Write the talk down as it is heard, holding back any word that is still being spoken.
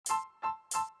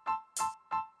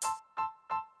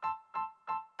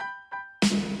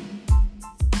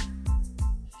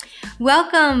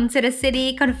Welcome to the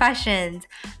City Confessions.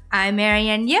 I'm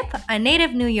Marianne Yip, a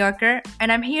native New Yorker,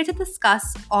 and I'm here to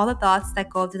discuss all the thoughts that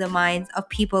go through the minds of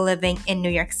people living in New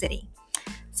York City.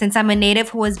 Since I'm a native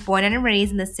who was born and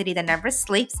raised in the city that never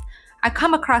sleeps, I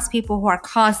come across people who are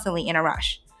constantly in a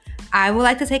rush. I would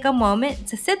like to take a moment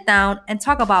to sit down and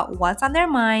talk about what's on their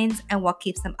minds and what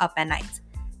keeps them up at night.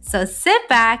 So sit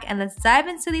back and let's dive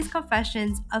into these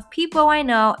confessions of people I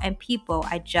know and people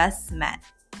I just met.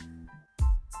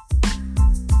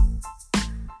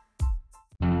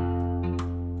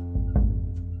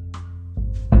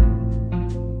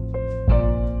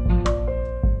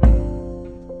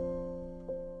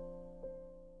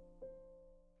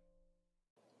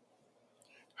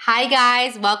 Hi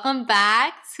guys, welcome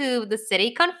back to the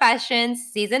City Confessions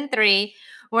Season 3.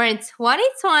 We're in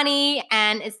 2020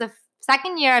 and it's the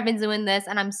second year I've been doing this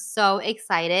and I'm so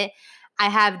excited. I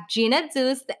have Gina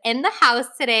Doost in the house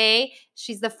today.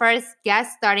 She's the first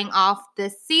guest starting off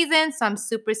this season, so I'm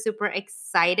super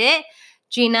excited.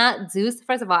 Gina Doost,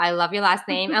 first of all, I love your last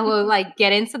name and we'll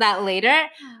get into that later.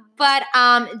 But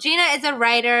Gina is a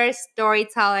writer,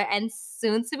 storyteller, and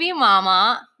soon-to-be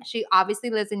mama. She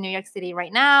obviously lives in New York City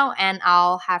right now, and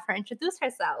I'll have her introduce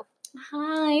herself.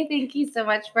 Hi, thank you so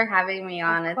much for having me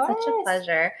on. It's such a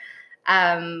pleasure.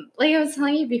 Like I was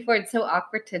telling you before, it's so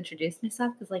awkward to introduce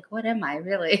myself because, what am I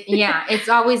really? Yeah, it's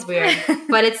always weird.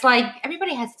 But it's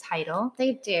everybody has a title.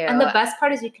 They do. And the best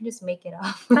part is you can just make it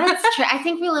up. That's true. I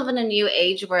think we live in a new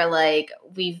age where,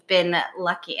 we've been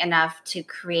lucky enough to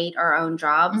create our own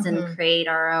jobs and create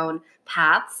our own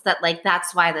paths that,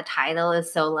 that's why the title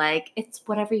is so, it's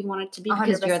whatever you want it to be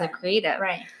because 100%. You're the creative.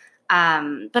 Right.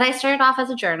 But I started off as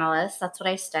a journalist. That's what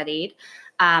I studied.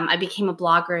 I became a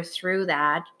blogger through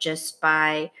that just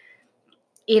by,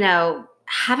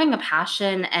 having a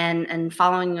passion and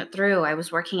following it through. I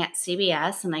was working at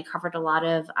CBS and I covered a lot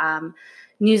of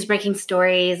news breaking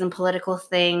stories and political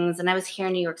things. And I was here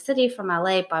in New York City from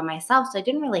LA by myself. So I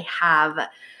didn't really have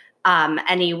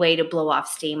any way to blow off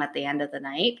steam at the end of the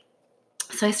night.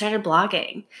 So I started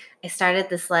blogging. I started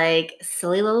this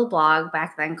silly little blog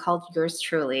back then called Yours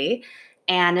Truly.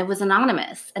 And it was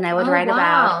anonymous. And I would write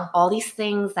about all these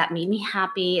things that made me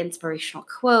happy, inspirational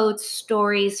quotes,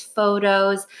 stories,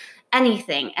 photos,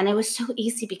 anything. And it was so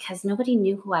easy because nobody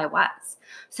knew who I was.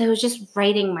 So I was just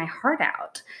writing my heart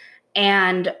out.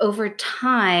 And over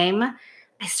time,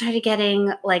 I started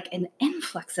getting an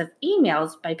influx of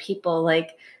emails by people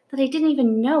that I didn't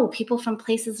even know, people from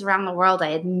places around the world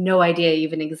I had no idea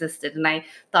even existed. And I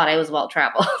thought I was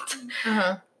well-traveled.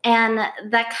 Uh-huh. And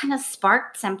that kind of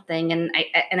sparked something. And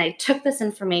I took this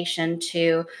information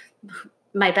to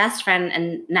my best friend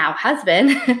and now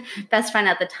husband, best friend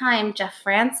at the time, Jeff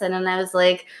Franson. And I was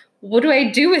like, what do I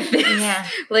do with this? Yeah.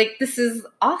 This is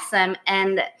awesome.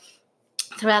 And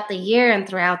throughout the year and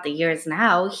throughout the years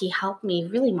now, he helped me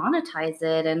really monetize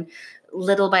it. And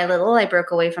little by little, I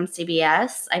broke away from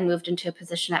CBS. I moved into a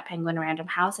position at Penguin Random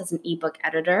House as an ebook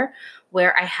editor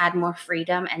where I had more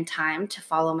freedom and time to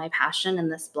follow my passion in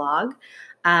this blog.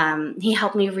 He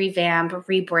helped me revamp,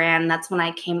 rebrand. That's when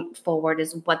I came forward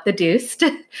as What the Doost.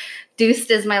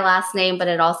 Doost is my last name, but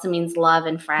it also means love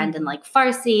and friend in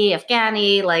Farsi,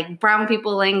 Afghani, brown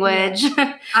people language.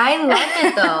 Yeah. I love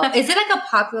it though. Is it a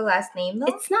popular last name though?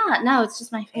 It's not. No, it's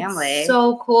just my family. It's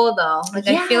so cool though.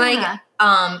 I feel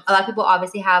a lot of people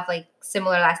obviously have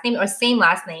similar last name or same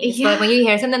last names. Yeah. So when you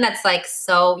hear something that's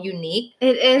so unique.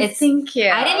 It is. Thank you.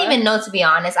 I didn't even know, to be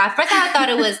honest. At first I thought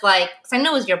it was because I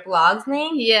know it was your blog's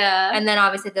name. Yeah. And then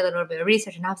obviously did a little bit of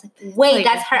research and I was like, wait,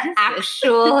 that's her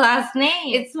actual last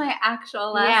name. It's my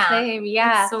actual last name.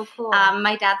 Yeah. It's so cool.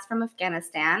 My dad's from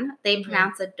Afghanistan. They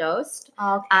pronounce it Doost.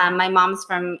 Okay. My mom's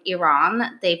from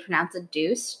Iran. They pronounce it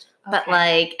Doost. Okay.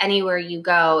 But anywhere you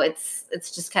go, it's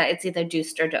just it's either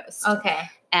Doost or Doost. Okay.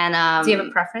 And do you have a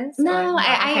preference? No,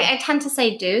 I tend to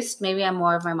say Doost. Maybe I'm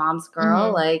more of my mom's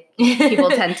girl, people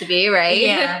tend to be, right?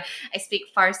 Yeah. I speak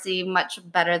Farsi much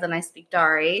better than I speak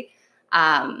Dari.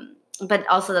 But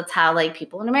also that's how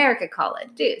people in America call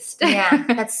it, Doost. Yeah,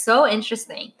 that's so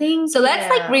interesting. Thank you.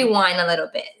 Let's rewind a little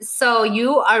bit. So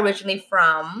you are originally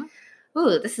from?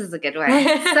 Ooh, this is a good one.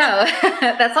 So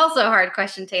that's also a hard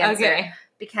question to answer. Okay.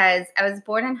 Because I was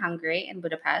born in Hungary, in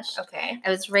Budapest. Okay. I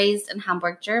was raised in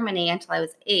Hamburg, Germany until I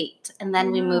was 8. And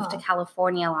then we moved to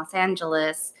California, Los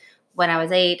Angeles when I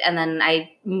was 8. And then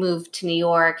I moved to New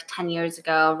York 10 years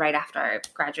ago, right after I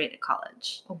graduated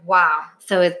college. Wow.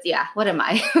 So what am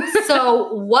I?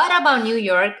 So what about New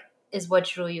York is what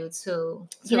drew you to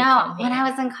when I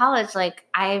was in college,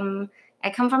 I'm I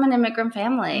come from an immigrant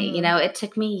family. Mhm. You know, it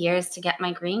took me years to get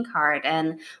my green card.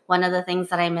 And one of the things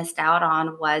that I missed out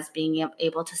on was being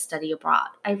able to study abroad.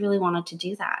 I really wanted to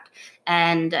do that.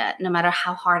 And no matter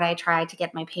how hard I tried to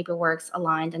get my paperwork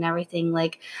aligned and everything,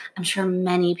 like, I'm sure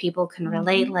many people can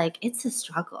relate, like, it's a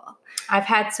struggle. I've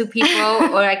had 2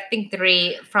 people, or I think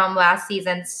 3 from last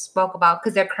season spoke about,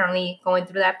 because they're currently going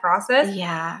through that process.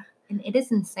 Yeah. And it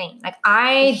is insane. Like,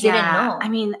 I didn't know. I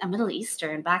mean, a Middle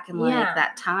Eastern back in like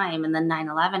that time, and then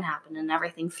 9/11 happened and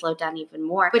everything slowed down even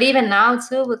more. But even now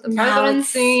too, with the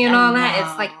presidency and all that,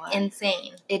 it's like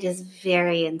insane. It is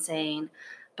very insane.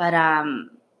 But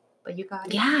you got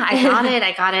it. Yeah, I got it.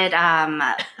 I got it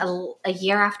a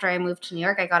year after I moved to New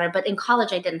York. I got it. But in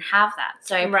college, I didn't have that.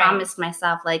 So I promised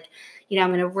myself, like, you know,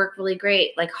 I'm going to work really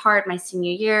great, like hard my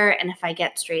senior year. And if I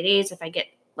get straight A's, if I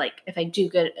do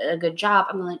a good job,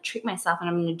 I'm going to treat myself and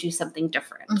I'm going to do something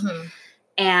different. Mm-hmm.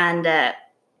 And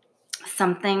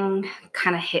something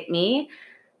kind of hit me,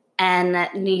 and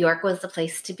New York was the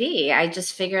place to be. I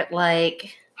just figured,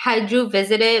 like, had you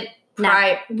visited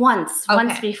once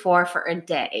before for a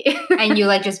day. And you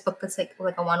like just booked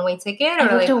a one-way ticket? Or I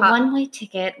booked a one-way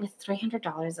ticket with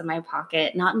 $300 in my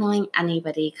pocket, not knowing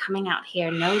anybody, coming out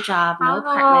here, no job, no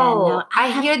apartment.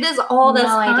 I hear this all the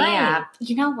time. Idea.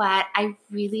 You know what? I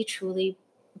really, truly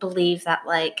believe that,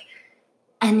 like,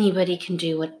 anybody can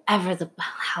do whatever the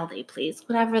hell they please,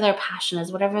 whatever their passion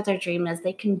is, whatever their dream is,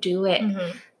 they can do it.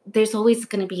 Mm-hmm. There's always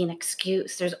going to be an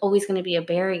excuse. There's always going to be a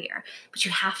barrier, but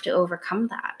you have to overcome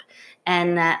that.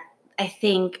 And I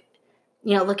think,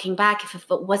 you know, looking back, if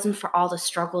it wasn't for all the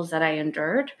struggles that I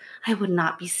endured, I would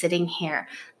not be sitting here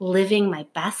living my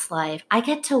best life. I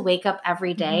get to wake up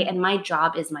every day, and my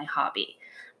job is my hobby.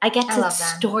 I get to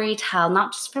storytell,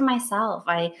 not just for myself.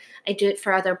 I do it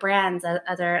for other brands,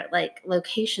 other like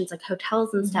locations, like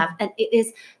hotels and stuff. And it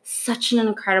is such an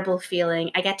incredible feeling.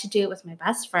 I get to do it with my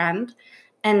best friend.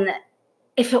 And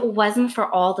if it wasn't for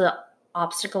all the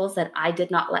obstacles that I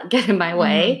did not let get in my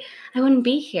way, I wouldn't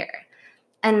be here.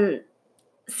 And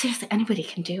seriously, anybody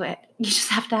can do it. You just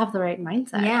have to have the right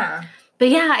mindset. Yeah. But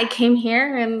yeah, I came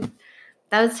here, and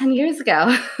that was 10 years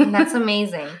ago. And that's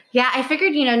amazing. Yeah, I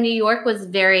figured, you know, New York was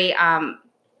very,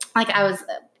 like, I was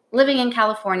living in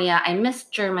California. I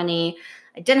missed Germany.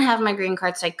 I didn't have my green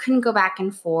card, so I couldn't go back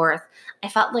and forth. I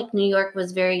felt like New York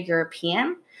was very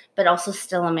European, but also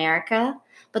still America.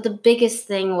 But the biggest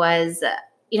thing was,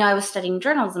 you know, I was studying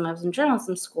journalism. I was in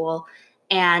journalism school.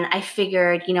 And I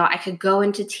figured, you know, I could go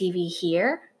into TV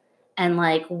here and,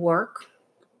 like, work,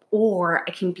 or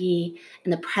I can be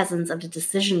in the presence of the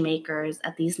decision makers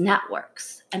at these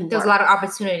networks. And there's a lot of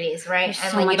opportunities, right?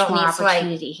 There's so much more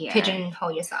opportunity here.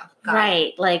 Pigeonhole yourself.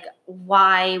 Right. Like,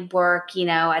 why work, you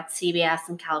know, at CBS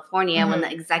in California when the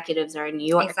executives are in New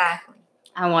York? Exactly.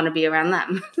 I want to be around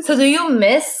them. So do you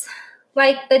miss,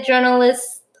 like, the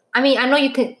journalists? I mean, I know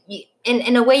you could,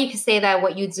 in a way you could say that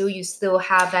what you do, you still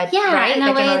have that, right? In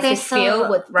a way, there's feel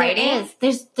with writing.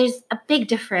 There's a big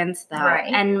difference, though.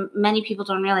 Right. And many people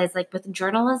don't realize, like, with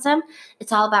journalism,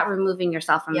 it's all about removing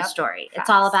yourself from the story. Facts. It's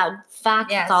all about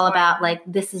facts. It's all about, like,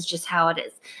 this is just how it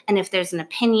is. And if there's an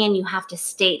opinion, you have to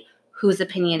state whose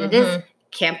opinion it is.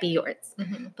 Can't be yours.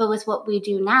 But with what we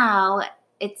do now,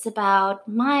 it's about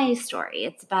my story.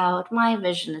 It's about my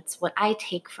vision. It's what I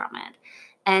take from it.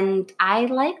 And I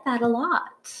like that a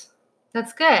lot.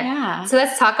 That's good. Yeah. So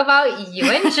let's talk about you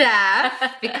and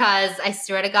Jeff, because I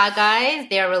swear to God, guys,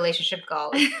 they are relationship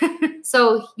goals.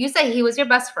 So you said he was your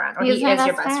best friend, or he is your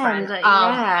best friend.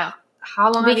 Yeah.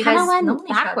 How long have you guys known each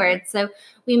other? Backwards. So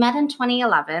we met in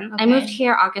 2011. Okay. I moved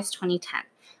here August 2010.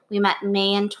 We met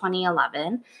May in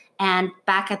 2011. And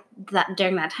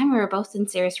during that time, we were both in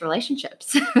serious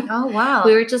relationships. Oh, wow.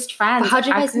 We were just friends. How'd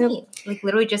you guys meet? Like,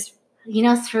 literally just... You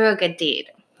know, through a good deed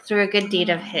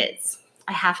of his,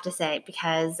 I have to say,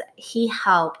 because he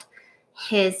helped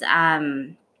his,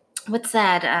 what's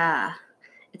that?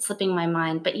 It's slipping my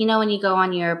mind, but you know, when you go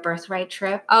on your birthright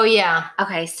trip? Oh, yeah.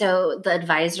 Okay. So the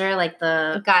advisor, like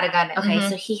Got it. Okay.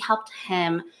 So he helped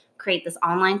him create this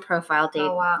online profile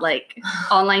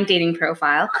online dating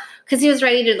profile, because he was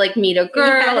ready to, like, meet a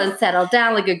girl and settle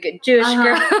down like a good Jewish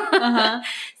girl.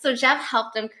 So Jeff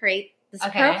helped him create this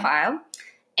profile.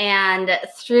 And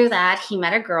through that, he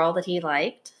met a girl that he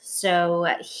liked. So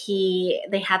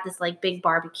they had this, like, big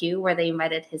barbecue where they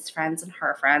invited his friends and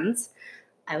her friends.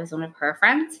 I was one of her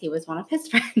friends. He was one of his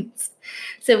friends.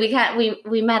 So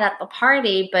we met at the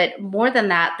party. But more than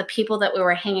that, the people that we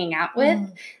were hanging out with,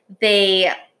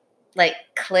 they, like,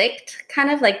 clicked, kind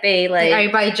of like they, like,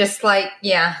 everybody just, like,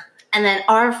 yeah. And then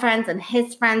our friends and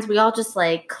his friends, we all just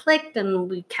like clicked and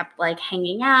we kept like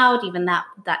hanging out. Even that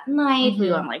night,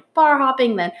 we went like bar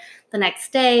hopping. Then the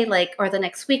next day, like, or the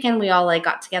next weekend, we all like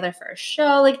got together for a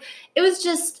show. Like, it was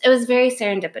very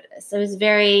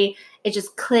serendipitous. It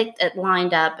just clicked, it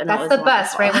lined up. And that's the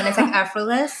best, right? When it's like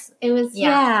effortless. It was,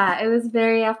 it was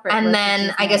very effortless. And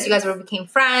then I guess you guys became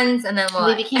friends, and then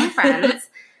what? We became friends.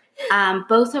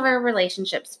 Both of our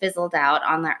relationships fizzled out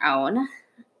on their own.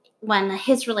 When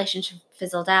his relationship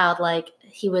fizzled out, like,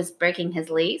 he was breaking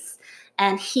his lease,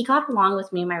 and he got along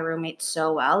with me and my roommate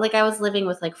so well. Like, I was living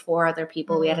with like 4 other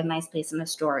people. We had a nice place in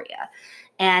Astoria,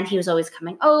 and he was always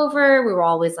coming over. We were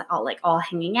always all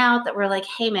hanging out. That we're like,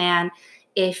 hey man,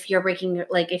 if you're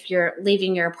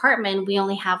leaving your apartment, we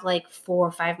only have like 4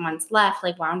 or 5 months left.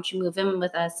 Like, why don't you move in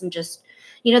with us and just,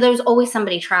 there was always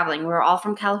somebody traveling. We were all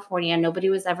from California.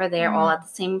 Nobody was ever there all at the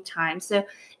same time. So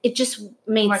it just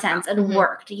made sense. It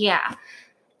worked. Yeah.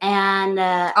 And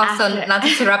also, not to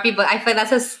interrupt you, but I feel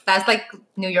that's like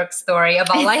New York story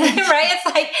about like, right? It's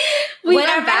like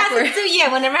whenever it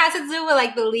has to do with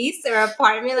like the lease or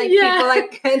apartment, like people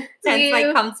like tend to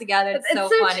like come together. It's so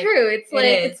funny. True. It's like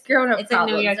it's grown up. It's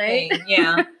problems, a New York thing.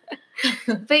 Yeah.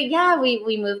 But yeah,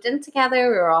 we moved in together.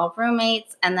 We were all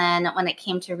roommates. And then when it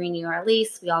came to renew our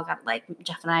lease, we all got like,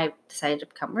 Jeff and I decided to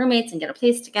become roommates and get a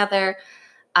place together.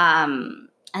 And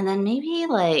then maybe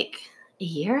like a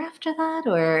year after that,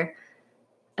 or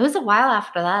it was a while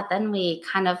after that, then we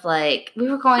kind of like, we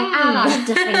were going out on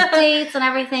different dates and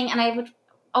everything. And I would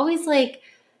always like,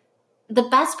 the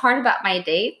best part about my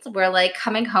dates were like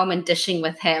coming home and dishing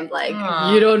with him. Like,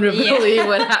 you don't believe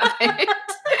what happened.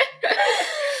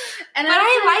 But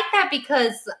I like that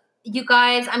because you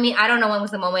guys, I mean, I don't know when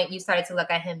was the moment you started to look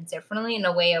at him differently in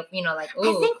a way of, like,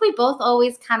 ooh. I think we both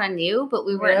always kind of knew, but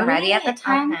we weren't ready at the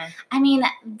time. Okay. I mean,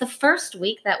 the first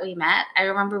week that we met, I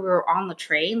remember we were on the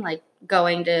train, like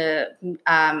going to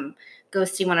go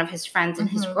see one of his friends and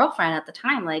his girlfriend at the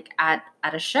time, like at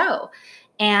a show.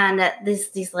 And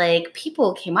these like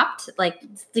people came up to like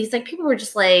these like people were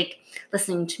just like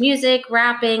listening to music,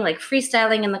 rapping, like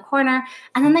freestyling in the corner.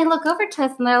 And then they look over to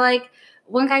us and they're like,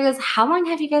 one guy goes, "How long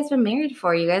have you guys been married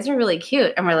for? You guys are really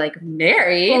cute." And we're like,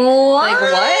 "Married? What? Like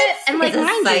what?" And like,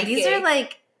 mind psychic. you, these are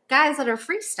like guys that are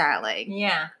freestyling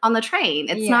on the train.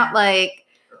 It's not like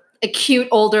a cute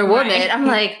older woman. Right. I'm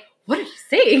like, what are you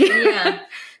saying? Yeah.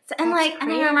 And like,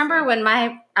 crazy. And I remember when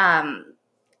my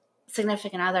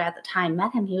significant other at the time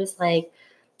met him, he was like,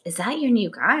 "Is that your new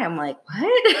guy?" I'm like,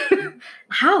 "What?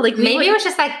 How?" Like, maybe it was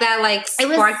just like that, like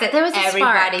spark that there was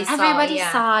everybody saw. Everybody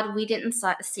saw it. We didn't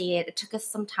see it. It took us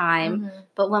some time,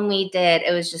 but when we did,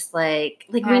 it was just like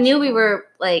we knew we were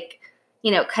like,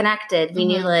 connected. We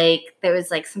knew like there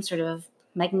was like some sort of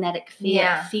magnetic feel.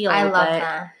 I love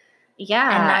that.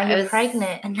 Yeah, and now you're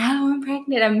pregnant. And now I'm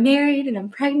pregnant. I'm married and I'm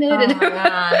pregnant. Oh my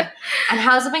God. And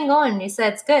how's it been going? You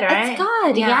said it's good, right? It's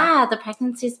good. Yeah, the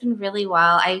pregnancy's been really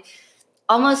well. I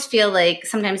almost feel like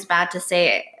sometimes bad to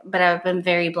say it, but I've been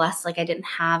very blessed. Like I didn't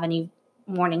have any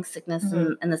morning sickness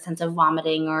in the sense of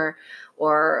vomiting or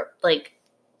like,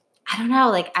 I don't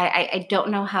know. Like I don't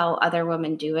know how other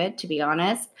women do it, to be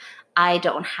honest. I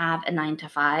don't have a 9 to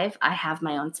 5. I have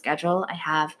my own schedule. I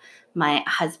have my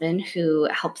husband who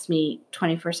helps me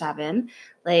 24/7.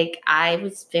 Like I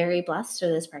was very blessed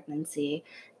through this pregnancy.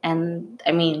 And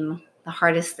I mean, the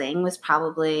hardest thing was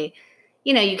probably,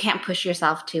 you can't push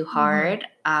yourself too hard.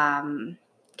 Can't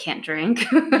drink.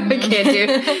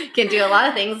 Can't do a lot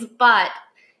of things. But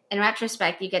in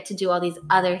retrospect, you get to do all these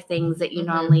other things that you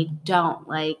normally don't.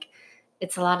 Like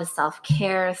it's a lot of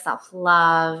self-care,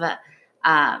 self-love.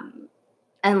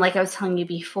 And like I was telling you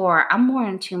before, I'm more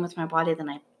in tune with my body than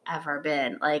I've ever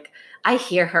been. Like I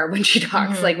hear her when she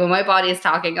talks. Like when my body is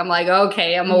talking, I'm like,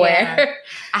 okay, I'm aware. Yeah.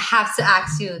 I have to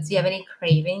ask you, do you have any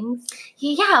cravings?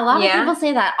 Yeah, a lot of people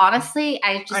say that. Honestly,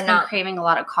 I've just been craving a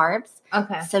lot of carbs.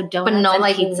 Okay. So donuts but no and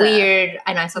like pizza. Weird.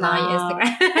 I know I saw that on your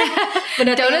Instagram. But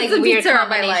no donuts like and weird pizza are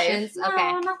my combinations. life.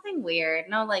 Okay. No, nothing weird.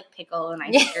 No like pickle and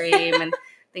ice cream and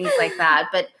things like that.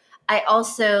 But I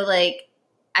also like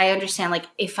I understand, like,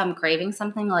 if I'm craving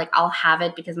something, like, I'll have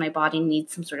it because my body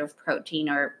needs some sort of protein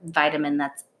or vitamin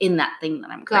that's in that thing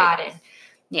that I'm craving. Got it.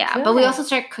 Yeah, good. But we also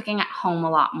start cooking at home a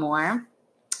lot more.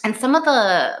 And some of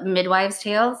the midwives'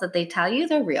 tales that they tell you,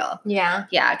 they're real. Yeah.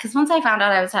 Yeah, because once I found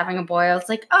out I was having a boy, I was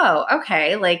like, oh,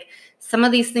 okay. Like, some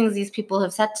of these things these people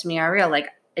have said to me are real. Like,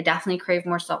 I definitely crave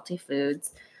more salty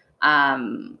foods.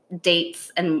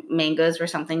 Dates and mangoes were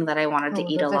something that I wanted to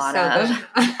eat a lot of.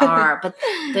 But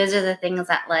those are the things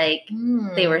that like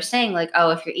they were saying, like, oh,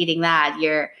 if you're eating that,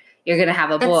 you're you're going to have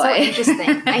a That's boy. so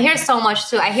interesting. I hear so much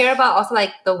too. I hear about also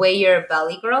like the way your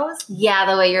belly grows. Yeah,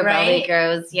 the way your belly Right?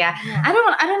 grows. Yeah. Yeah. I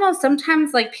don't know.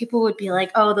 Sometimes like people would be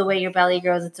like, oh, the way your belly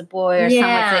grows, it's a boy. Or some would say,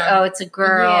 Yeah. oh, it's a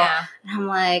girl. Yeah. And I'm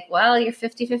like, well, you're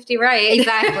 50-50 right.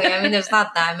 Exactly. I mean, there's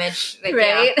not that much. Like,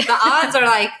 Right? yeah. The odds are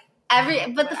like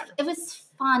it was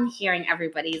fun hearing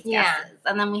everybody's Yeah. guesses.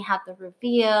 And then we had the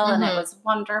reveal and it was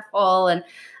wonderful. And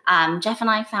Jeff and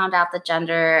I found out the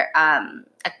gender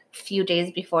a few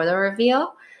days before the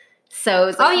reveal. So it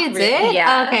was like, you did?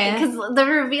 Yeah. Okay. Because the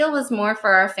reveal was more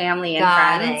for our family and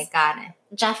friends. Got it.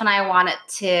 Jeff and I wanted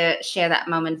to share that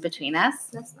moment between us.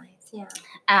 That's nice. Yeah.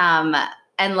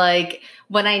 And like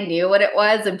when I knew what it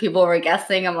was and people were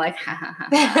guessing, I'm like, ha ha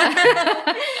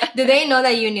ha. Did they know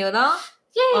that you knew though?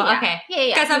 Yeah. Okay.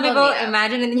 Yeah. Because some people knew.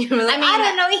 imagine and then you were like, I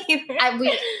don't know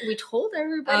either. We told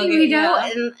everybody Okay, we know,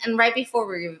 yeah. and right before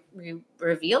we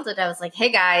revealed it, I was like, "Hey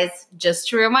guys, just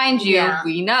to remind you, Yeah.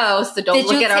 we know, so don't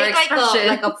look at our expressions." Did you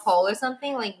take like a poll or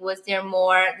something? Like, was there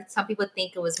more? Some people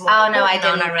think it was more. Oh no, I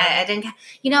didn't. Not really. I didn't.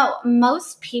 You know,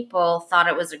 most people thought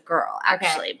it was a girl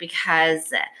actually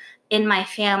because in my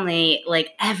family,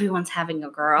 like everyone's having a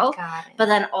girl. Got it. But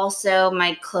then also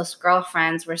my close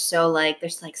girlfriends were so like, they're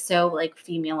like so like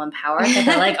female empowered that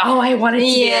they're like, oh, I want it to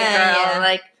be a girl. Yeah.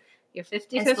 Like, you're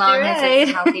 50-50 as long as it's a right.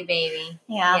 healthy baby.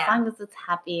 Yeah, as long as it's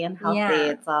happy and healthy,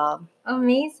 it's all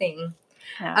amazing.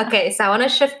 Yeah. Okay, so I want to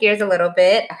shift gears a little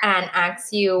bit and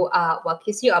ask you what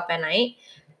keeps you up at night.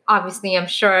 Obviously, I'm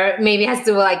sure maybe it has to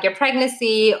do with like your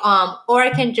pregnancy, or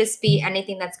it can just be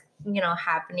anything that's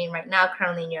happening right now,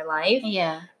 currently in your life.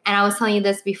 Yeah. And I was telling you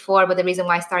this before, but the reason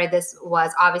why I started this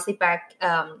was obviously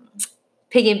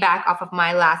piggyback off of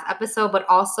my last episode, but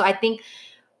also I think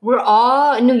we're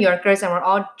all New Yorkers and we're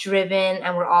all driven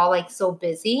and we're all like so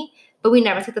busy, but we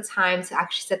never took the time to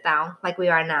actually sit down like we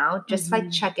are now, just like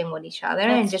check in with each other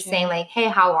and just saying like, hey,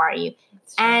 how are you?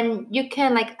 And you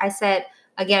can, like I said,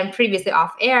 again, previously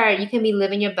off air, you can be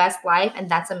living your best life and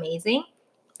that's amazing.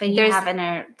 But you have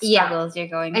inner struggles you're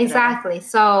going through. Exactly.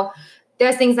 So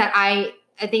there's things that I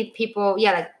think people,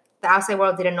 like the outside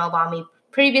world didn't know about me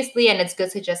previously, and it's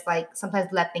good to just like sometimes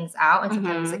let things out, and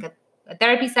sometimes like a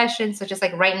therapy session. So just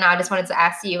like right now, I just wanted to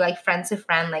ask you, like friend to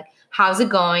friend, like how's it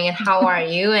going and how are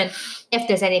you, and if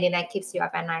there's anything that keeps you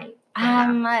up at night.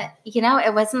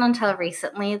 It wasn't until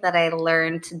recently that I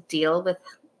learned to deal with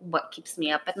what keeps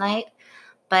me up at night,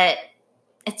 but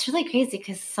it's really crazy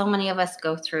because so many of us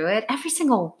go through it. Every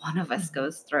single one of us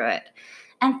goes through it.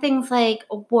 And things like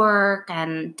work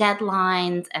and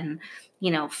deadlines and,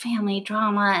 family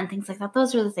drama and things like that.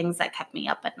 Those are the things that kept me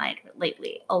up at night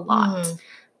lately a lot.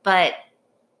 But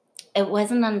it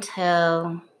wasn't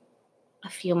until a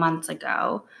few months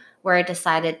ago where I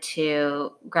decided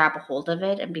to grab a hold of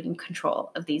it and be in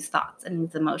control of these thoughts and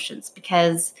these emotions.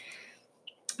 Because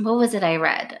what was it I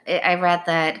read? I read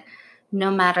that no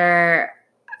matter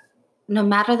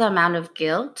the amount of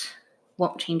guilt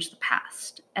won't change the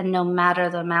past. And no matter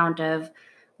the amount of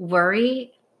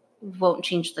worry won't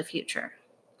change the future.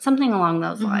 Something along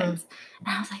those lines.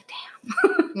 And I was like,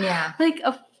 damn. Yeah.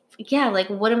 Like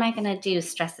what am I going to do?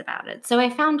 Stress about it. So I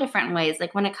found different ways.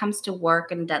 Like when it comes to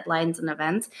work and deadlines and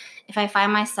events, if I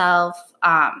find myself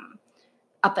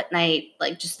up at night,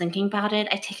 like just thinking about it,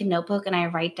 I take a notebook and I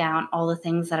write down all the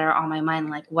things that are on my mind,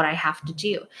 like what I have to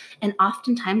do. And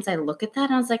oftentimes I look at that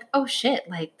and I was like, oh shit,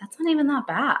 like that's not even that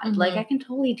bad. Like I can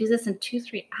totally do this in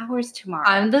 2-3 hours tomorrow.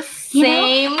 I'm the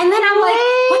same. And then I'm like,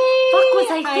 what the fuck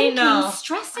was I thinking? I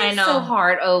Stressing so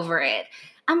hard over it.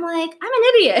 I'm like, I'm an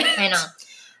idiot. I know.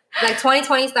 Like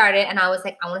 2020 started and I was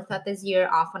like, I want to start this year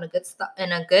off on a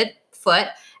good foot.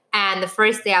 And the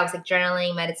first day I was like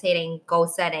journaling, meditating, goal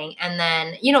setting. And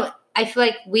then, I feel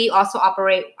like we also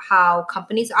operate how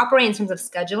companies operate in terms of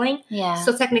scheduling. Yeah.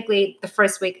 So technically the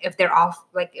first week, if they're off,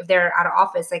 like if they're out of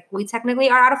office, like we technically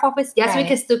are out of office. Yes, we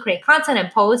can still create content and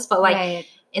post, but like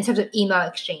in terms of email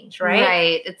exchange, right?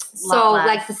 Right. It's so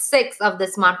like the 6th of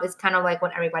this month is kind of like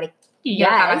when everybody got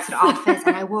back to the office.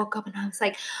 And I woke up and I was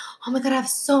like, oh my God, I have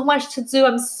so much to do.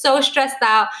 I'm so stressed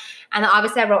out. And then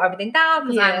obviously I wrote everything down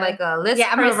because I'm like a list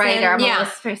person. I'm a writer. I'm a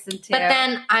list person too. But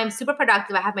then I'm super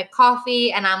productive. I have my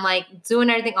coffee and I'm like doing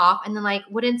everything off. And then like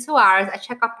within 2 hours, I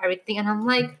check off everything and I'm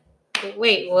like,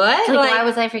 wait, what? Like why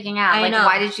was I freaking out? I Like know.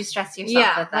 why did you stress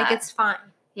yourself with that? Like it's fine.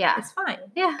 Yeah. It's fine.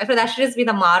 Yeah. I feel that should just be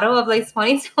the motto of like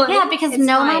 2020. Yeah, because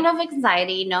no amount of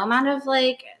anxiety, no amount of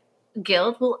like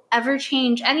guilt will ever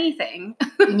change anything.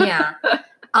 Yeah.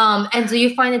 And do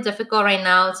you find it difficult right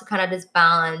now to kind of just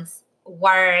balance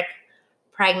work,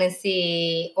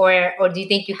 pregnancy, or do you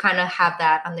think you kind of have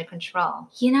that under control?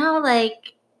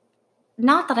 Like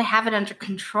not that I have it under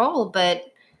control, but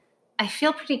I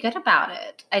feel pretty good about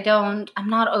it. I'm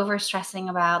not over stressing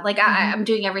about, like, I'm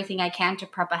doing everything I can to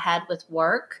prep ahead with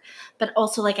work. But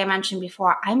also, like I mentioned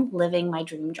before, I'm living my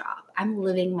dream job. I'm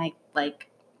living my, like,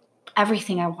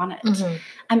 everything I wanted.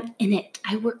 I'm in it.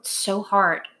 I worked so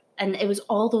hard. And it was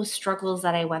all those struggles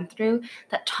that I went through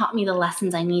that taught me the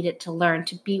lessons I needed to learn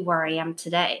to be where I am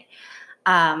today.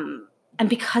 And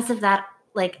because of that,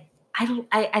 like,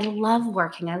 I love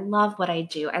working. I love what I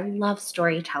do. I love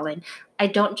storytelling. I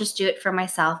don't just do it for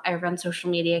myself. I run social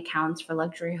media accounts for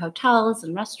luxury hotels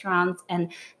and restaurants,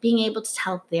 and being able to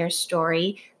tell their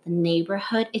story, the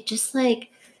neighborhood, it just, like,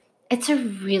 it's a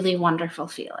really wonderful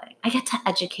feeling. I get to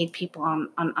educate people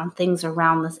on things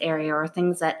around this area, or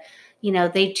things that, you know,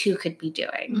 they too could be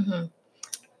doing.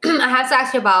 I have to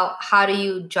ask you about how do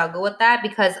you juggle with that?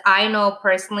 Because I know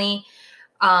personally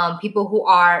people who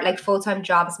are like full-time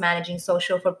jobs managing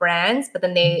social for brands, but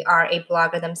then they are a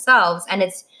blogger themselves. And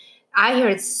I hear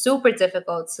it's super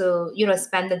difficult to, you know,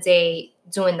 spend the day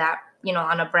doing that, you know,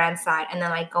 on a brand side, and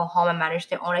then like go home and manage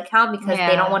their own account because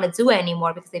they don't want to do it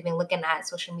anymore because they've been looking at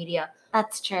social media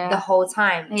That's true. the whole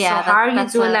time. Yeah, so how are you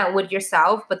doing that with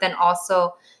yourself, but then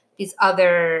also these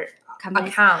other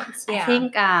accounts? I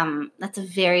think that's a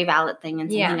very valid thing,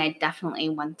 and something I definitely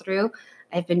went through.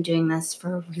 I've been doing this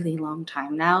for a really long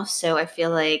time now, so I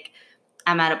feel like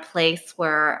I'm at a place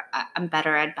where I'm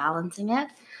better at balancing it.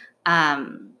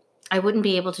 I wouldn't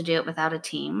be able to do it without a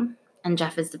team, and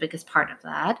Jeff is the biggest part of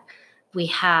that. We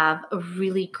have a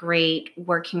really great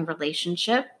working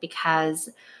relationship because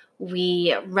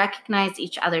we recognize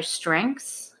each other's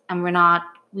strengths, and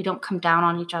we don't come down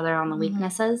on each other on the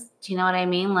weaknesses. Do you know what I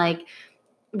mean? Like,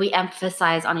 we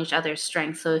emphasize on each other's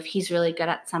strengths. So if he's really good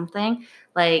at something,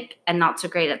 like, and not so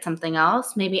great at something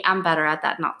else, maybe I'm better at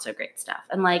that not so great stuff.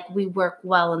 And, like, we work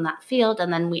well in that field,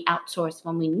 and then we outsource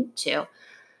when we need to.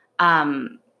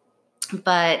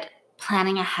 But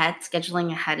planning ahead,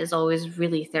 scheduling ahead is always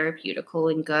really therapeutical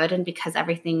and good. And because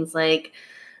everything's, like,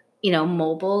 you know,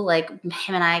 mobile, like,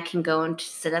 him and I can go and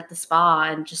sit at the spa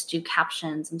and just do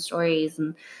captions and stories,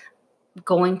 and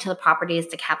going to the properties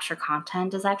to capture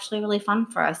content is actually really fun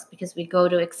for us because we go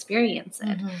to experience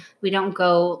it. We don't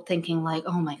go thinking like,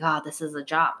 oh my God, this is a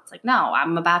job. It's like, no,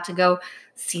 I'm about to go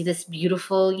see this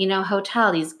beautiful, you know,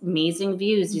 hotel, these amazing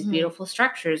views, these beautiful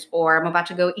structures, or I'm about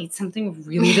to go eat something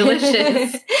really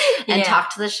delicious and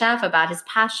talk to the chef about his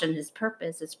passion, his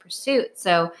purpose, his pursuit.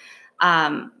 So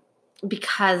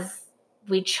because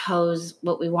we chose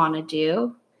what we want to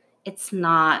do, it's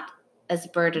not as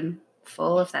burdenful,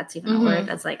 if that's even a word,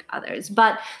 as like others.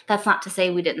 But that's not to say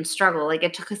we didn't struggle. Like,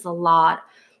 it took us a lot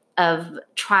of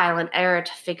trial and error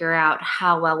to figure out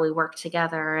how well we work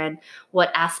together, and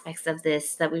what aspects of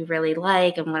this that we really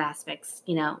like, and what aspects,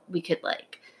 you know, we could,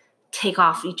 like, take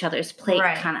off each other's plate,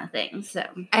 kind of thing. So,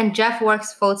 and Jeff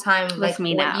works full-time with, like,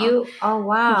 me now. Oh,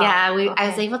 wow. Yeah, I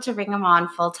was able to bring him on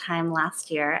full-time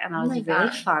last year, and it was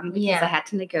really fun because I had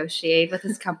to negotiate with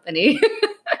his company.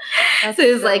 So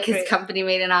it was like his company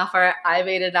made an offer, I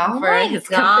made an offer, and his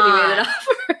company made an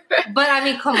offer. But I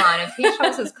mean, come on, if he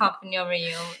chose his company over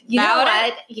you. You know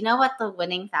what? You know what the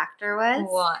winning factor was?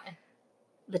 What?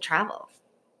 The travel.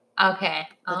 Okay.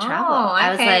 The travel. Okay. I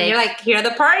was like, you're like, here are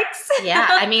the perks? Yeah.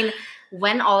 I mean,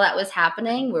 when all that was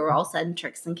happening, we were all setting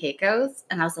Turks and Caicos,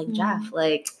 and I was like, Jeff,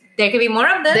 like, there could be more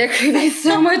of this. There could be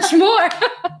so much more.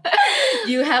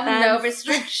 You have no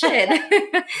restriction.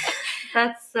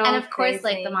 That's so And of course, crazy.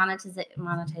 like, the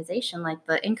monetization, like,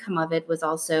 the income of it was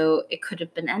also, it could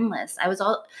have been endless. I was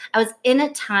in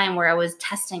a time where I was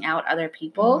testing out other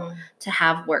people to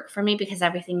have work for me because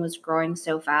everything was growing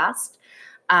so fast.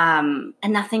 And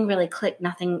nothing really clicked,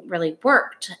 nothing really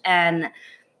worked. And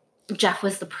Jeff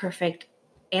was the perfect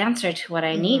answer to what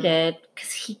I needed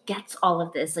because he gets all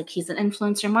of this. Like, he's an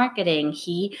influencer marketing.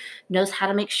 He knows how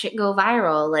to make shit go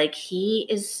viral. Like, he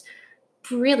is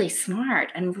really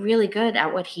smart and really good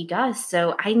at what he does.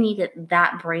 So I needed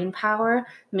that brain power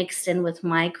mixed in with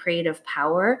my creative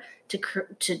power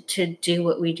to do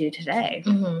what we do today.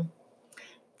 Do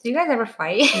you guys ever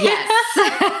fight?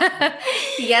 Yes.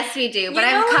 Yes, we do. But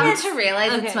I've come to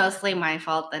realize it's mostly my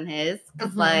fault than his.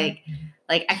 Because, like,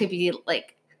 I could be,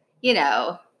 like, you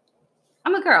know,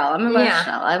 I'm a girl. I'm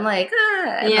emotional. I'm like,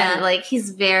 and then, like,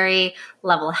 he's very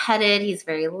level-headed. He's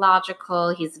very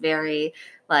logical. He's very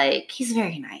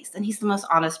nice. And he's the most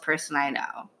honest person I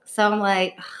know. So I'm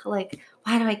like,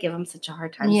 why do I give him such a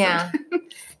hard time? Yeah.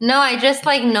 No, I just,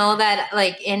 like, know that,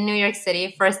 like, in New York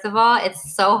City, first of all,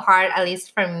 it's so hard, at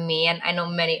least for me, and I know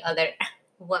many other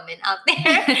women out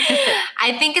there.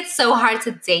 I think it's so hard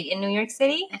to date in New York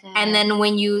City. And then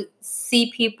when you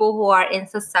see people who are in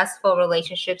successful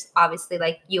relationships, obviously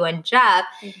like you and Jeff,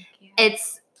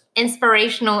 it's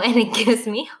inspirational and it gives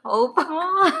me hope.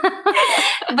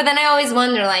 But then I always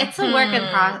wonder, like, it's a work in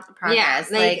progress.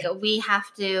 Yeah, like we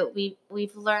have to,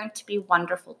 we've learned to be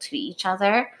wonderful to each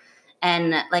other.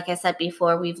 And like I said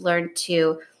before, we've learned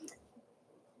to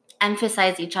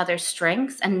emphasize each other's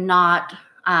strengths and not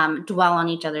dwell on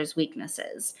each other's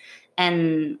weaknesses.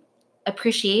 And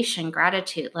appreciation,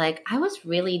 gratitude. Like I was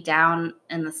really down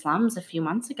in the slums a few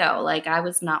months ago. Like I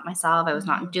was not myself. I was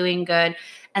not doing good.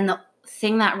 And the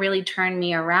thing that really turned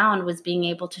me around was being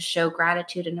able to show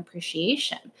gratitude and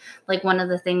appreciation. Like one of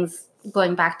the things,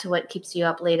 going back to what keeps you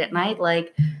up late at night,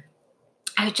 like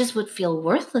I just would feel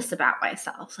worthless about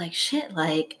myself. Like shit,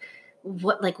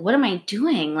 what am I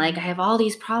doing? Like I have all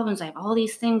these problems. I have all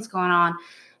these things going on.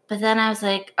 But then I was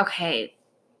like, okay,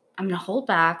 I'm going to hold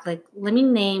back. Like, let me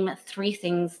name 3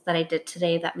 things that I did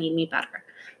today that made me better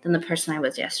than the person I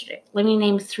was yesterday. Let me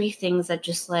name 3 things that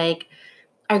just like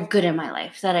are good in my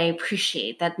life, that I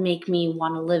appreciate, that make me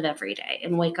want to live every day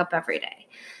and wake up every day.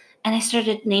 And I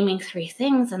started naming 3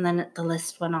 things, and then the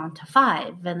list went on to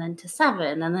 5, and then to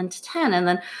 7, and then to 10. And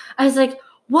then I was like,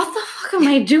 what the fuck am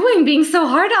I doing being so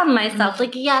hard on myself?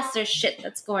 Like, yes, there's shit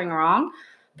that's going wrong.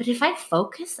 But if I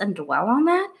focus and dwell on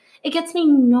that, it gets me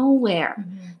nowhere.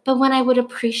 But when I would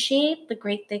appreciate the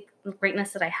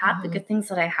greatness that I had, the good things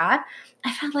that I had,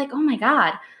 I felt like, oh my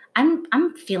God,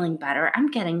 I'm feeling better.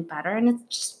 I'm getting better. And it's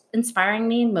just inspiring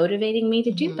me and motivating me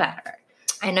to do better.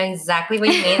 I know exactly what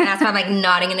you mean. And that's why I'm like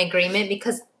nodding in agreement,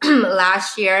 because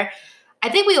last year, I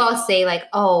think we all say like,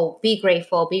 oh, be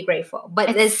grateful.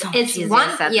 But it's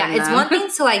one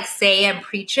thing to like say and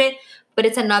preach it, but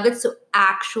it's another to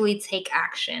actually take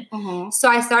action. So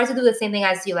I started to do the same thing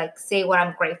as you, like say what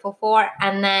I'm grateful for.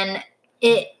 And then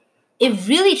it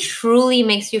really truly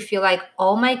makes you feel like,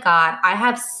 oh my God, I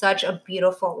have such a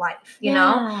beautiful life, you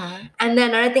know? And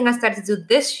then another thing I started to do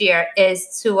this year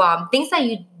is to things that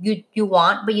you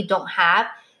want but you don't have.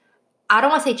 I don't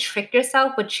want to say trick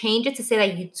yourself, but change it to say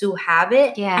that you do have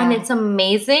it. And it's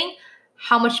amazing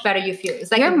how much better you feel.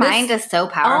 It's like your mind is so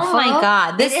powerful. Oh my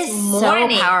God. This is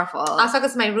morning, so powerful. I was talking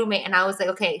to my roommate and I was like,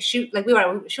 okay, she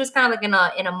was kind of like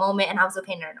in a moment, and I was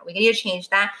okay, no, we need to change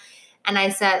that. And I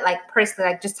said, like, personally,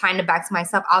 like, just tying it back to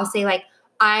myself, I'll say, like,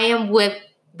 I am with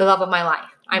the love of my life.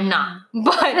 I'm not.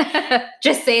 But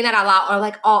just saying that out loud, or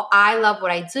like, oh, I love what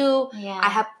I do. I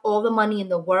have all the money in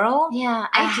the world.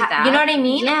 I do that. You know what I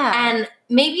mean? And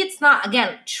maybe it's not,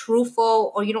 again,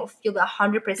 truthful, or you don't feel the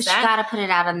 100%. But you got to put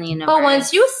it out in the universe. But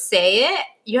once you say it,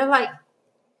 you're like,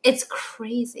 it's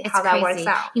crazy how that works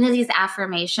out. You know, these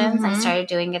affirmations, I started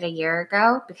doing it a year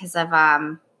ago because of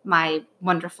my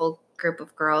wonderful group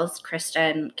of girls,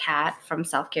 Krista and Kat from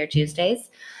Self-Care Tuesdays.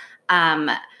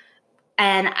 And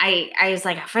I was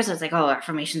like, at first I was like, oh,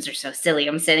 affirmations are so silly.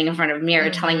 I'm sitting in front of a mirror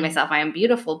telling myself I am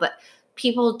beautiful. But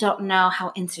people don't know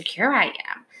how insecure I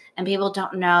am. And people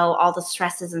don't know all the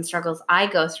stresses and struggles I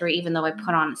go through, even though I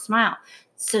put on a smile.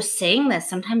 So saying this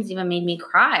sometimes even made me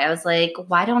cry. I was like,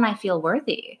 why don't I feel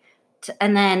worthy?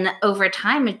 And then over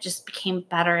time, it just became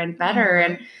better and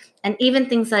better. And even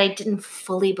things that I didn't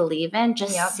fully believe in,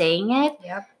 just saying it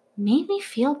made me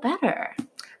feel better.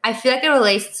 I feel like it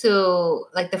relates to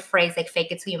like the phrase, like,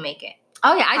 fake it till you make it.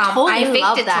 Oh yeah, I totally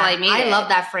faked it till I made it. I love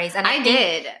that phrase. And I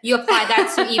did. You apply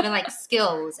that to even like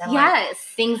skills and like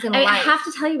things in life. I have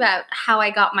to tell you about how I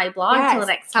got my blog to the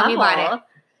next level. Tell me about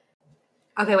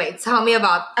it. Okay, wait. Tell me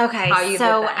about how you did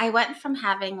that. I went from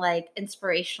having like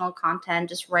inspirational content,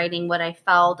 just writing what I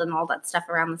felt and all that stuff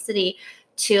around the city,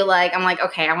 to like, I'm like,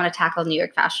 okay, I want to tackle New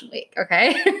York Fashion Week.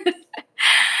 Okay.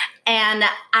 And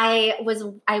I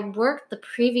worked the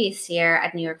previous year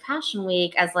at New York Fashion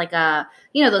Week as like a,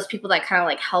 you know, those people that kind of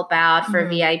like help out for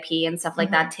VIP and stuff like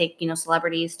that, take, you know,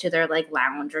 celebrities to their like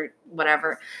lounge or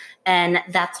whatever. And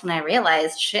that's when I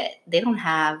realized, shit, they don't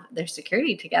have their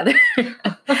security together.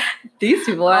 These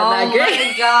people aren't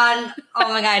that good. Oh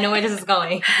my God, I know where this is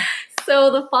going.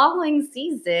 So the following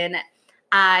season,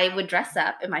 I would dress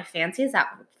up in my fanciest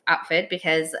outfit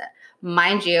because,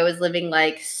 mind you, I was living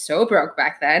like so broke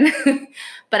back then.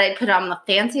 But I'd put on the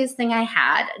fanciest thing I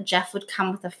had. Jeff would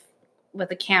come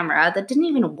with a camera that didn't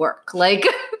even work. Like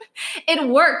it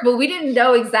worked, but we didn't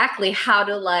know exactly how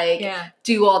to like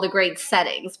do all the great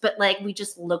settings. But like we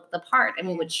just looked the part, and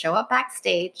we would show up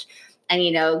backstage and,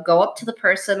 you know, go up to the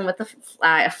person with a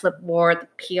flipboard, the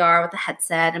PR with the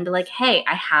headset, and be like, hey,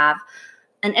 I have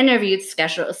an interview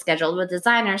scheduled with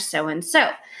designer so-and-so.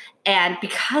 And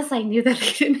because I knew that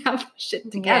they didn't have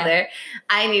shit together,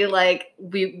 I knew like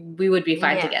we would be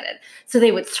fine to get it. So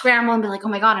they would scramble and be like, oh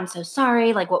my God, I'm so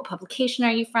sorry. Like, what publication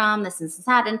are you from? This and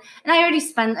that. And I already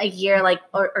spent a year like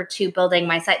or two building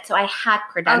my site. So I had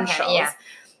credentials.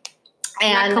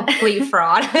 And not complete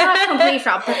fraud. Not complete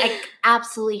fraud, but I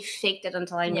absolutely faked it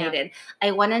until I made it.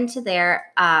 I went into there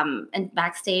and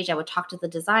backstage I would talk to the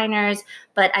designers,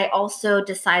 but I also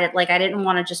decided like I didn't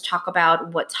want to just talk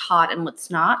about what's hot and what's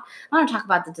not. I want to talk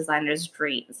about the designer's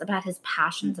dreams, about his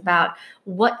passions, about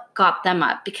what got them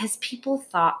up, because people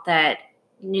thought that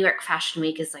New York Fashion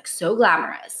Week is like so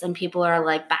glamorous and people are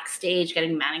like backstage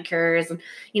getting manicures and,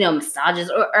 you know,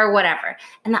 massages or whatever.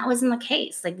 And that wasn't the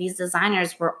case. Like these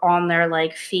designers were on their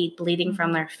like feet bleeding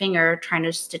from their finger trying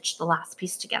to stitch the last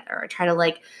piece together or try to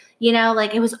like, you know,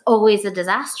 like it was always a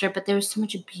disaster, but there was so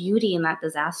much beauty in that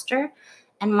disaster.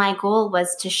 And my goal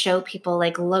was to show people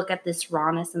like, look at this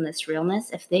rawness and this realness.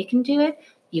 If they can do it,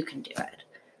 you can do it.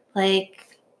 Like,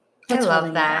 I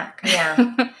love that.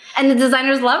 Yeah. And the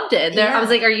designers loved it. I was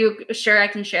like, are you sure I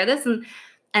can share this?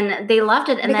 And they loved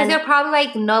it. And because they're probably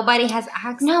like, nobody has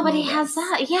access. Nobody has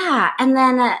that. Yeah. And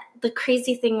then the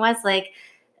crazy thing was like,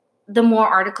 the more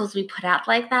articles we put out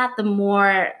like that, the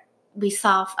more we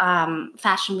saw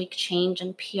Fashion Week change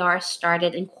and PR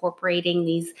started incorporating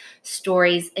these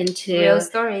stories into real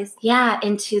stories. Yeah.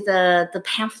 Into the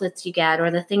pamphlets you get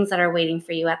or the things that are waiting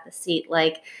for you at the seat.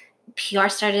 Like, PR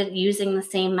started using the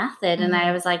same method. And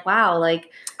I was like, wow, like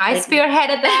I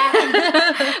spearheaded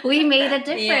that. We made a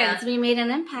difference. Yeah. We made an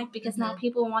impact because now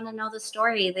people want to know the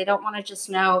story. They don't want to just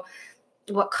know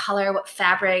what color, what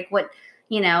fabric, what,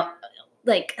 you know,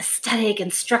 like aesthetic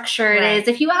and structure it is.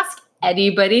 If you ask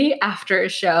anybody after a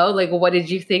show, like, what did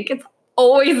you think? It's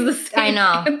always the same. I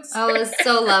know. answer. Oh, it was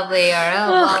so lovely.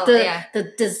 Or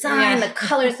the design, the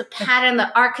colors, the pattern,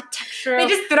 the architecture. They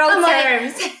just throw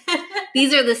terms.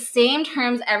 These are the same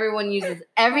terms everyone uses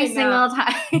every single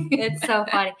time. It's so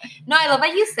funny. No, I love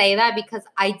that you say that because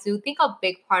I do think a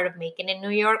big part of making in New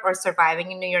York or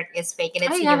surviving in New York is faking it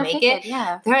till you make it.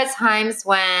 Yeah. There are times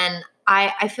when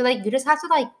I feel like you just have to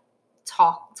like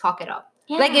talk it up.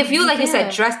 Yeah, like if you, like you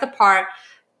said, dress the part.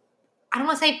 I don't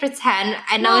want to say pretend.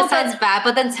 I know it sounds bad,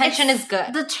 but the intention is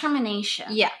good. Determination.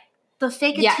 Yeah. The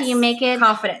fake it till you make it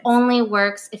confidence only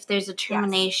works if there's a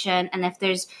determination and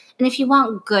if you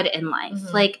want good in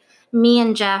life. Like me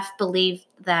and Jeff believe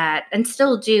that and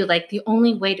still do, like the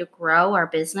only way to grow our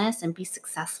business and be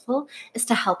successful is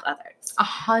to help others.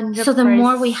 100%. So the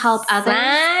more we help others,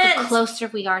 the closer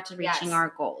we are to reaching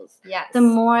our goals. Yes. The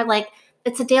more like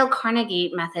it's a Dale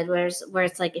Carnegie method where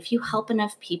it's like if you help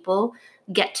enough people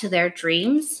get to their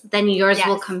dreams, then yours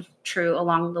will come true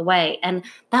along the way. And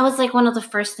that was like one of the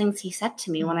first things he said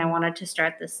to me when I wanted to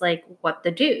start this, like, what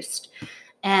the Doost.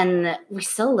 And we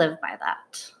still live by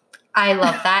that. I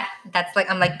love that. That's like,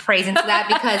 I'm like praising to that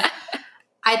because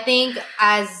I think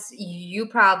as you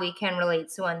probably can relate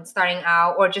to when starting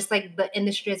out or just like the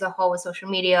industry as a whole with social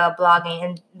media, blogging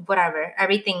and whatever,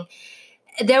 everything.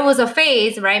 There was a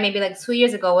phase, right? Maybe like 2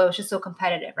 years ago where it was just so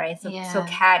competitive, right? So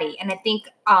catty. And I think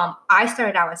I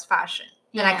started out as fashion.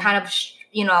 And I kind of,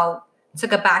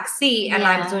 took a back seat and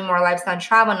I'm doing more lifestyle and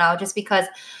travel now just because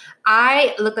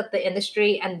I looked at the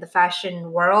industry and the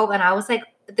fashion world and I was like,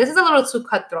 this is a little too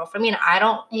cutthroat for me. And I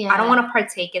don't want to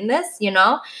partake in this, And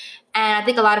I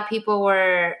think a lot of people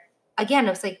were, again,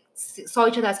 it was like saw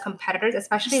each other as competitors,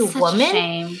 especially women.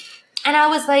 Shame. And I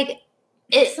was like,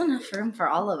 there's enough room for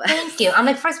all of us. Thank you. I'm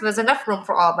like, first of all, there's enough room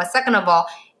for all. But second of all,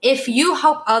 if you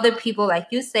help other people, like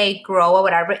you say, grow or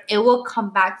whatever, it will come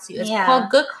back to you. It's called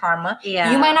good karma.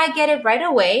 Yeah. You might not get it right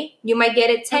away. You might get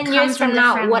it 10 years from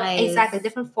now. Exactly,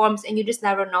 different forms, and you just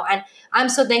never know. And I'm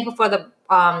so thankful for the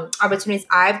opportunities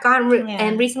I've gotten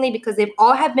and recently because they've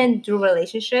all have been through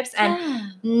relationships,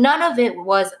 and none of it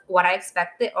was what I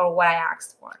expected or what I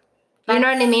asked for. You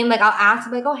know what I mean? Like I'll ask,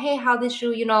 like, oh, hey, how this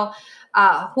shoe,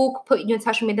 who put you in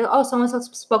touch with me? They're like, oh, so-and-so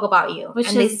spoke about you.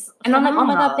 And I'm like, oh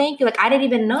my God, thank you. Like, I didn't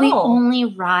even know. We only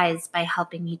rise by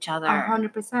helping each other.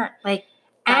 100%. Like,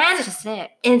 that's just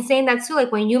it. And saying that too,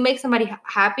 like when you make somebody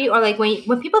happy or like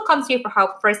when people come to you for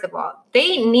help, first of all,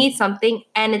 they need something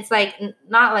and it's like,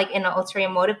 not like in an ulterior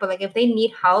motive, but like if they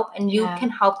need help and you can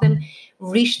help them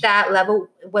reach that level,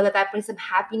 whether that brings them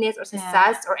happiness or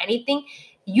success or anything,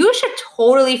 you should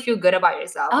totally feel good about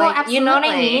yourself. Oh, like, absolutely. You know what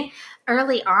I mean?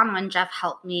 Early on when Jeff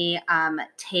helped me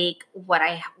take what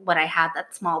I had,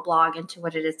 that small blog, into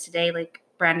what it is today, like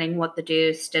branding What the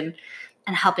Doost and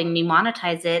helping me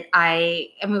monetize it,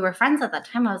 and we were friends at that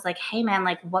time. I was like, hey man,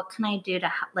 like what can I do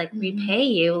to repay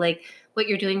you? Like what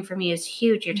you're doing for me is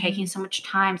huge. You're taking so much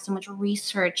time, so much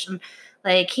research. And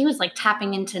like he was like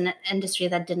tapping into an industry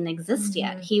that didn't exist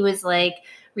yet. He was like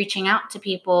reaching out to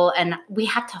people and we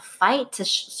had to fight to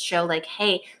show like,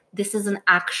 hey, this is an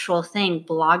actual thing.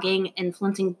 Blogging,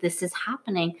 influencing, this is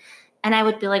happening. And I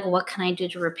would be like, what can I do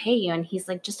to repay you? And he's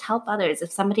like, just help others.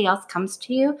 If somebody else comes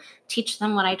to you, teach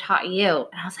them what I taught you.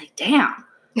 And I was like, damn.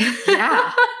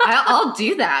 Yeah, I'll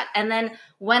do that. And then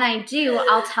when I do,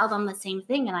 I'll tell them the same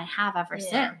thing, and I have ever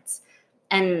since.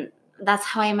 And that's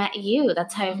how I met you.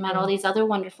 That's how I've met all these other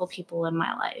wonderful people in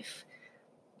my life.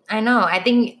 I know. I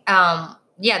think,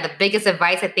 the biggest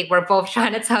advice I think we're both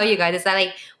trying to tell you guys is that,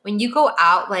 like, when you go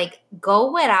out, like,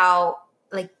 go without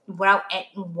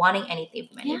wanting anything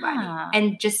from anybody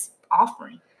and just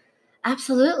offering.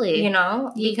 Absolutely. You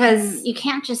know, because you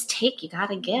can't just take, you got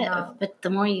to give. No. But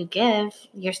the more you give,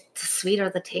 the sweeter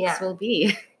the takes will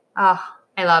be. Oh,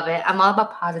 I love it. I'm all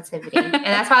about positivity. And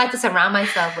that's why I like to surround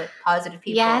myself with positive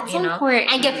people. Yeah, it's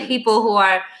important. And get people who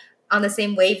are on the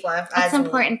same wavelength as me. It's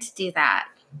important to do that.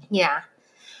 Yeah.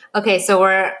 Okay, so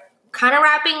we're kind of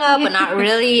wrapping up, but not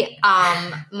really.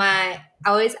 I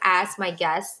always ask my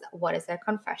guests what is their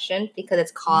confession, because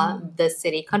it's called the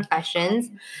City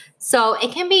Confessions. So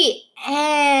it can be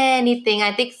anything.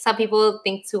 I think some people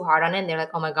think too hard on it and they're like,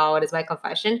 oh my God, what is my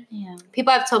confession? Yeah.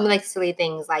 People have told me like silly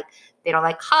things, like they don't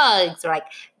like hugs, or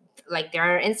like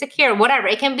they're insecure, whatever.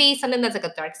 It can be something that's like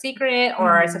a dark secret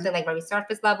or something like very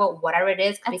surface level, whatever it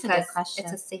is, that's because a good question.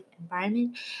 It's a safe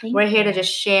environment. We're here to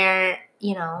just share,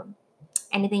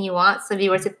 anything you want. So if you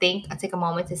were to take a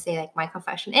moment to say, like, my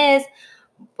confession is,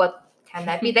 what can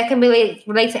that be? That can relate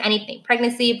to anything: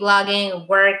 pregnancy, blogging,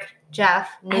 work, Jeff,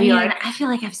 New York. I feel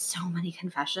like I have so many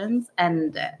confessions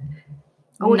and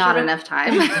not enough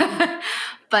time.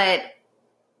 But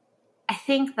I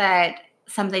think that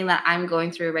something that I'm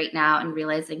going through right now and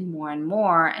realizing more and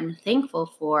more and thankful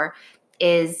for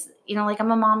is, like,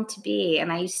 I'm a mom to be. And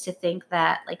I used to think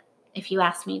that, like, if you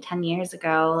asked me 10 years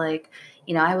ago, like,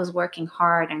 I was working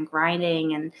hard and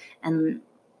grinding and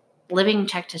living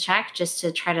check to check just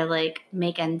to try to, like,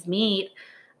 make ends meet,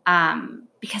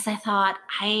 because I thought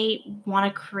I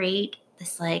want to create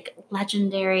this, like,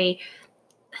 legendary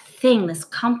thing, this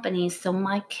company, so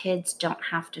my kids don't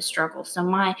have to struggle, so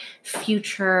my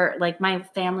future, like, my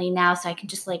family now, so I can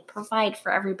just, like, provide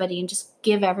for everybody and just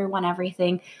give everyone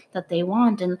everything that they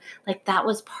want. And, like, that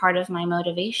was part of my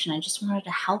motivation. I just wanted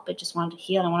to help. I just wanted to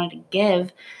heal. I wanted to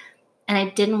give. And I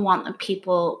didn't want the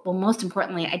people, most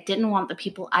importantly, I didn't want the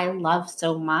people I love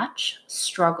so much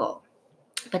struggle.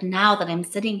 But now that I'm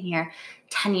sitting here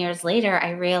 10 years later, I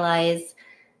realize,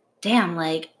 damn,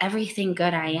 like, everything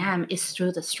good I am is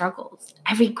through the struggles.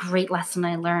 Every great lesson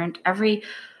I learned, every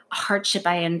hardship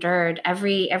I endured,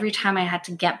 every time I had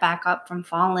to get back up from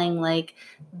falling, like,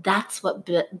 that's what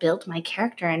built my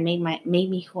character and made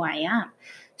me who I am.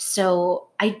 So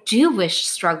I do wish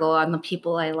struggle on the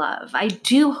people I love. I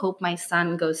do hope my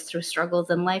son goes through struggles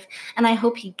in life, and I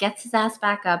hope he gets his ass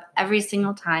back up every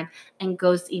single time and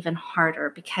goes even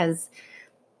harder, because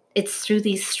it's through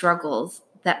these struggles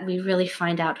that we really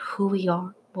find out who we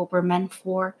are, what we're meant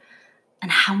for, and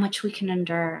how much we can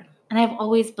endure. And I've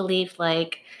always believed,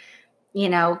 like,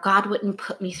 God wouldn't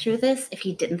put me through this if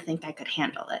he didn't think I could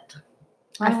handle it.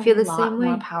 I feel the same way.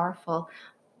 More powerful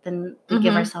than we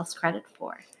give ourselves credit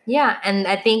for. Yeah, and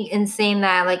I think in saying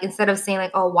that, like, instead of saying,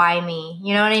 like, oh, why me?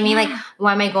 You know what I mean? Like,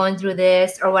 why am I going through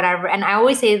this or whatever? And I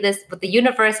always say this with the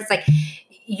universe, it's like,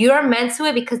 you're meant to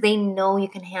it because they know you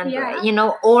can handle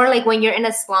it, or like when you're in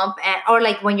a slump or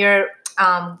like when you're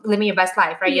living your best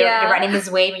life, right? You're riding this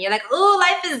wave and you're like, oh,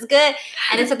 life is good.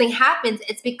 And then something happens.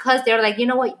 It's because they're like, you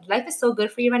know what? Life is so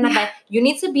good for you right now that you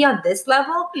need to be on this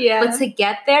level. Yeah. But to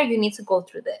get there, you need to go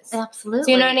through this. Absolutely.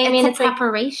 Do you know what I mean? It's a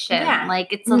preparation.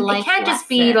 Like, it's a life It can't lesson. Just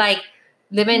be like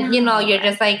living, you're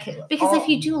just like. Because if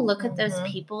you do look at those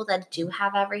people that do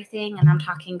have everything, and I'm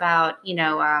talking about,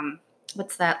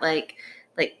 what's that, like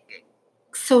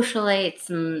socialites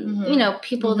and,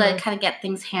 people that kind of get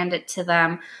things handed to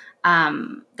them.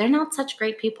 They're not such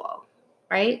great people,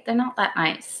 right? They're not that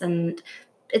nice. And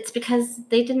it's because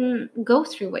they didn't go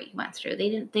through what you went through.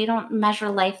 They don't measure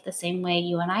life the same way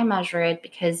you and I measure it,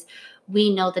 because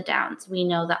we know the downs, we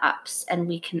know the ups, and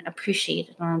we can appreciate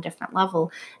it on a different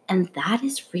level. And that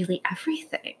is really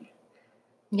everything.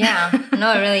 Yeah,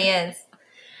 no, it really is.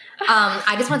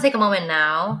 I just want to take a moment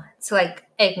now to, like,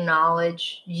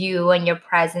 acknowledge you and your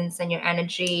presence and your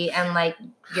energy and, like,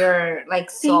 your,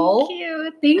 like, soul.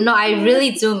 Thank you. No, I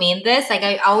really do mean this. Like,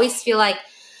 I always feel like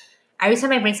every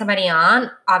time I bring somebody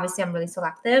on, obviously I'm really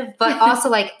selective, but also,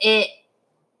 like, I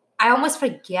almost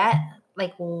forget,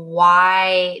 like,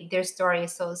 why their story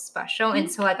is so special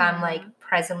until, like, I'm, like,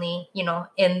 presently,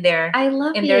 in their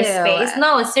space.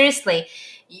 No, seriously.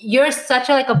 You're such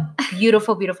a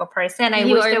beautiful, beautiful person. I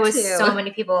wish there was so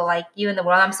many people like you in the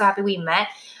world. I'm so happy we met.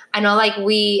 I know, like,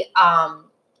 we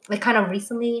like kind of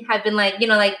recently have been like,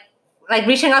 like like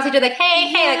reaching out to each other, like,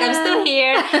 hey, like I'm still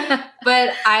here.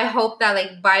 But I hope that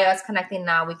like by us connecting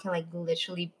now, we can like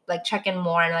literally like check in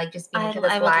more and like just be in each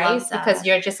other's lives, because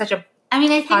you're just such a I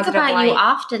mean, I think about light. You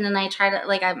often, and I try to,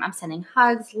 like, I'm sending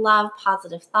hugs, love,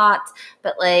 positive thoughts,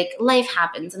 but, like, life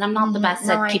happens, and I'm not the best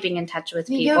at keeping in touch with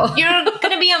people. You're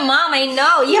going to be a mom, I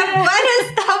know. You have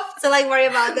better stuff to, like, worry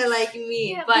about than, like,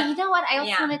 me. Yeah, but you know what? I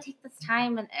also want to take this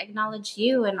time and acknowledge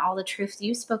you and all the truth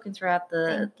you've spoken throughout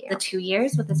the 2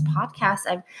 years with this podcast.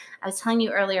 I was telling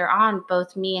you earlier on,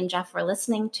 both me and Jeff were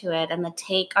listening to it, and the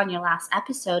take on your last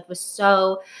episode was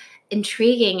so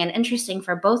intriguing and interesting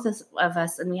for both of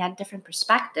us, and we had different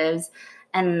perspectives.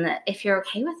 And if you're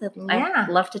okay with it, I'd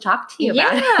love to talk to you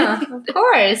about it. Yeah, of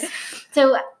course.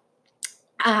 So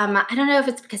I don't know if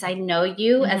it's because I know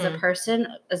you as a person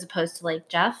as opposed to like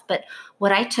Jeff, but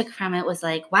what I took from it was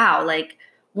like, wow, like,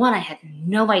 one, I had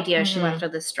no idea she went through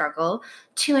this struggle.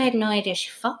 2, I had no idea she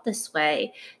felt this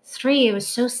way. 3, it was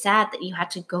so sad that you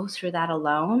had to go through that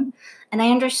alone. And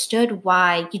I understood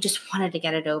why you just wanted to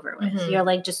get it over with. You're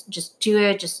like, just do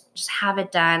it, just have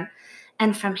it done.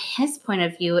 And from his point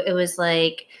of view, it was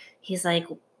like, he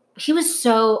was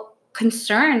so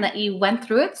concerned that you went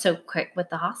through it so quick with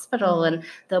the hospital and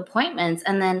the appointments.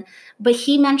 And then, but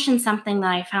he mentioned something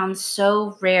that I found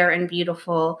so rare and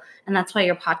beautiful, and that's why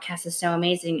your podcast is so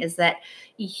amazing, is that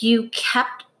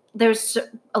there's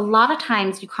a lot of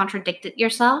times you contradicted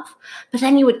yourself, but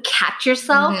then you would catch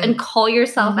yourself and call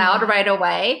yourself out right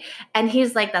away. And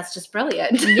he's like, that's just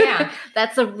brilliant. Yeah.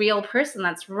 That's a real person.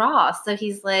 That's raw. So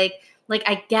he's like,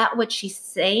 I get what she's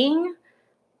saying.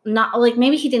 Not like,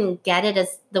 maybe he didn't get it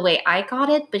as the way I got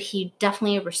it, but he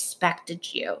definitely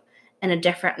respected you in a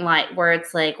different light, where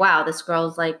it's like, wow, this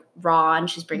girl's like raw and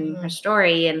she's bringing her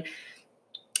story, and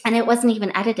it wasn't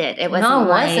even edited. It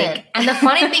wasn't. And the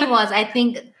funny thing was, I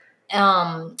think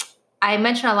I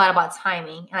mentioned a lot about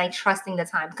timing and like trusting the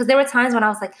time, because there were times when I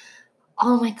was like,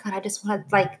 oh my God, I just want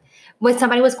to, like, when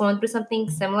somebody was going through something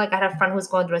similar, like I had a friend who was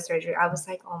going through a surgery, I was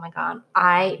like, oh my God,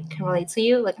 I can relate to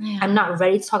you. Like, I'm not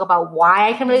ready to talk about why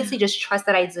I can relate to you. Just trust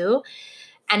that I do.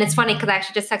 And it's funny because I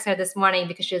actually just texted her this morning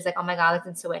because she was like, oh my God,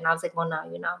 listen to it. And I was like, well,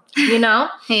 no, you know?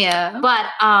 Yeah.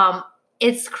 But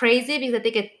it's crazy because I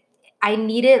think I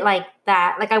needed like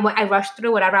that. Like I rushed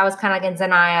through whatever. I was kind of like in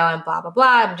denial and blah, blah,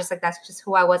 blah. I'm just like, that's just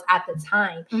who I was at the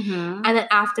time. And then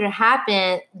after it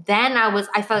happened, then I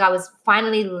felt like I was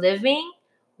finally living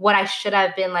what I should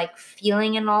have been like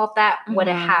feeling and all of that when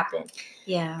it happened.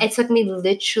 Yeah. It took me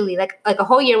literally like a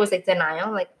whole year was like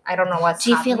denial. Like, I don't know what's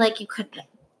happening. Do you feel like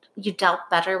you dealt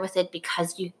better with it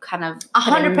because you kind of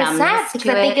 100%, because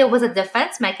I think it was a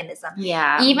defense mechanism.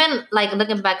 Yeah. Even like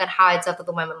looking back at how I dealt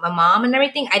with my mom and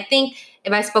everything, I think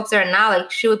if I spoke to her now, like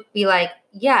she would be like,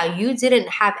 yeah, you didn't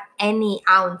have any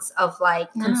ounce of like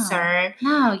concern.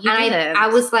 No, you didn't. I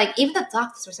was like, even the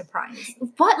doctors were surprised.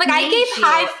 What? Like, I gave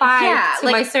high five to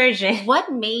my surgeon.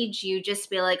 What made you just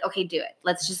be like, okay, do it.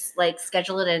 Let's just like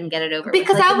schedule it in and get it over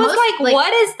because with. I was like,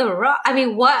 what is the rush? I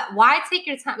mean, why take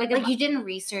your time? Like you didn't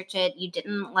research it. You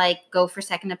didn't like go for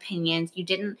second opinions. You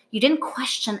didn't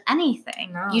question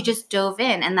anything. No. You just dove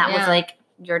in, and that was like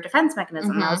your defense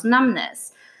mechanism. That was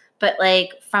numbness. But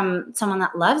like from someone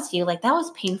that loves you, like that was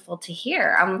painful to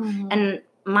hear. And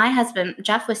my husband,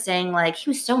 Jeff, was saying like he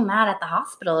was so mad at the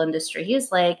hospital industry. He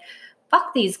was like,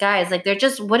 fuck these guys. Like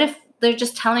what if they're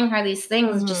just telling her these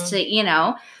things just to, you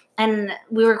know? And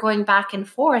we were going back and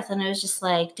forth, and it was just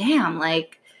like, damn,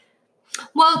 like.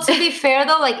 Well, to be fair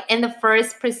though, like in the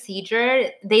first procedure,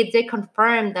 they did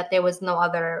confirm that there was no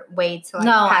other way to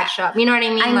patch up. You know what I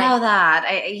mean? I know that.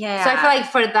 So I feel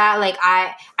like for that, like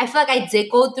I feel like I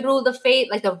did go through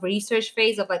the research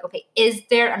phase of like, okay, is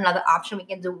there another option we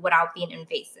can do without being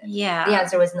invasive? Yeah. The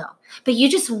answer was no. But you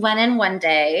just went in one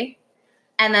day,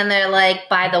 and then they're like,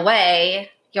 by the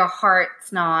way, your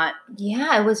heart's not.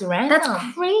 Yeah, it was random.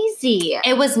 That's crazy.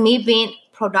 It was me being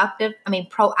proactive.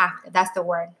 That's the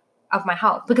word. Of my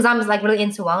health, because I'm like really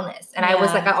into wellness, and I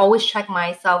was like, I always check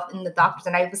myself in the doctors,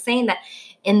 and I was saying that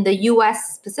in the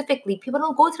U.S. specifically, people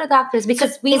don't go to the doctors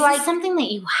because is this something that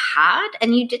you had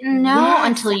and you didn't know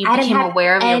until you became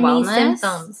aware of your wellness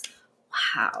symptoms.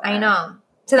 Wow, I know.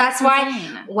 So that's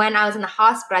why when I was in the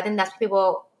hospital, I think that's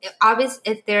people. Obviously,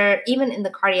 if they're even in the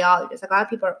cardiologist, like a lot of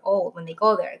people are old when they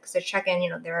go there because they're checking,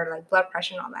 their like blood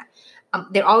pressure and all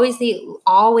that. They're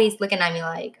always looking at me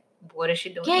like, what is she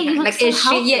doing? Yeah, you look like, so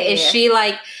healthy. Is she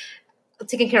like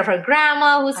taking care of her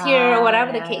grandma who's here or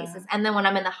whatever the case is? And then when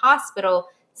I'm in the hospital,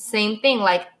 same thing.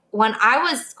 Like when I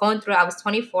was going through it, I was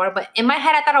 24, but in my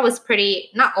head, I thought I was pretty,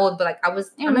 not old, but like I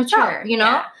was mature, you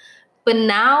know? But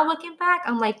now looking back,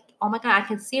 I'm like, oh my God, I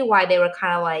can see why they were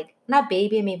kind of like, not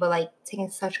babying me, but like taking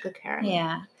such good care of me.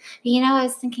 Yeah. You know, I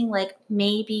was thinking like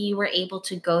maybe you were able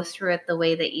to go through it the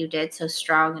way that you did, so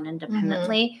strong and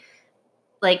independently.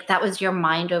 Like that was your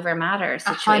mind over matter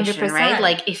situation, 100%. right?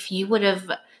 Like if you would have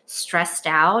stressed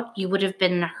out, you would have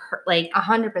been hurt, like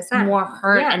 100% more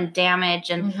hurt and damaged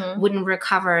and wouldn't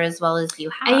recover as well as you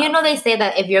have. And you know, they say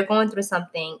that if you're going through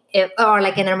something, or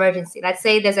like an emergency, let's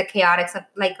say there's a chaotic,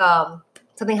 like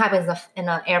something happens in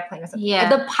an airplane or something. Yeah.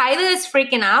 If the pilot is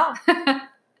freaking out,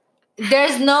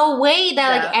 there's no way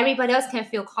that like everybody else can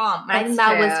feel calm. And I think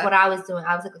that was what I was doing.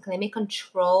 I was like, let me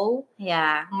control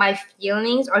my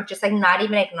feelings, or just like not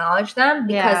even acknowledge them,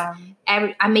 because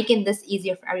I'm making this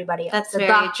easier for everybody else. That's the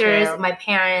doctors, my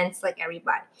parents, like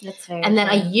everybody. That's very and then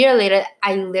a year later,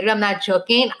 I'm not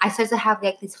joking, I started to have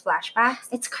like these flashbacks.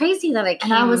 It's crazy that I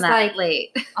came and I was that like,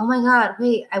 late. Oh my God,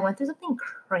 wait, I went through something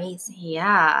crazy.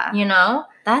 Yeah. You know?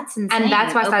 That's insane. And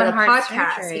that's why I started the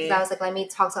podcast, because I was like, let me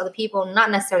talk to other people,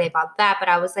 not necessarily about that, but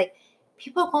I was like,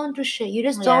 people are going through shit. You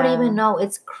just don't even know.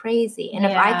 It's crazy. And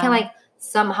if I can like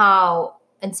somehow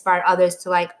inspire others to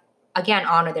like, again,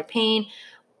 honor their pain,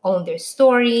 own their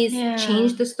stories,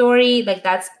 change the story, like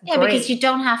that's great. Because you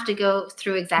don't have to go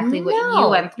through exactly what you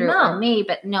went through or me,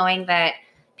 but knowing that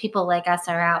people like us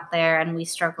are out there and we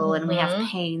struggle and we have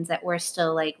pains that we're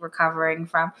still like recovering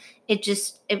from, it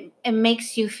just it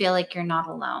makes you feel like you're not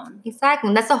alone. Exactly.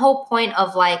 And that's the whole point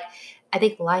of like, I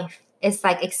think life. It's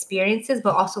like experiences,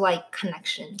 but also like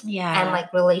connection. Yeah. And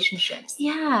like relationships.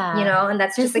 Yeah. You know, and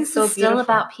that's just like so beautiful. Still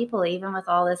about people, even with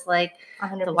all this like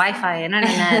 100%. The Wi-Fi and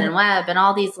internet and web and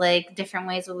all these like different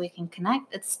ways where we can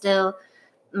connect. It's still,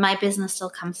 my business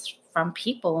still comes from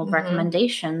people,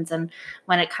 recommendations. And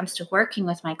when it comes to working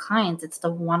with my clients, it's the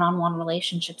one-on-one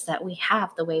relationships that we have,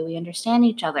 the way we understand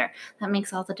each other. That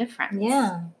makes all the difference.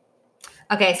 Yeah.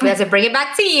 Okay, so we have to bring it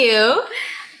back to you.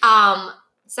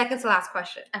 Second to last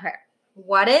question. Okay.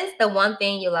 What is the one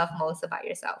thing you love most about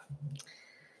yourself?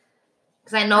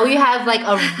 Because I know you have like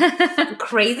a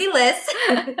crazy list.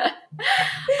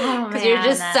 Because you're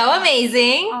just so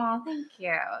amazing. Oh, thank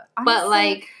you. Honestly, but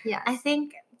like, I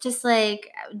think just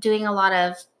like doing a lot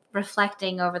of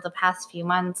reflecting over the past few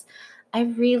months, I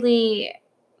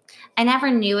never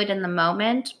knew it in the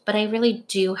moment, but I really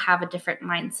do have a different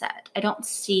mindset. I don't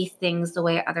see things the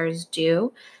way others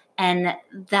do. And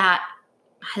that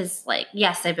has like,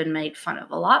 yes, I've been made fun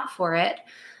of a lot for it.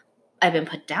 I've been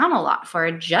put down a lot for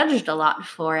it, judged a lot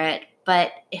for it.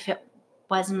 But if it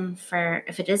isn't for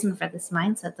this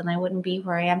mindset, then I wouldn't be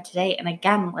where I am today. And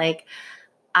again, like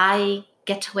I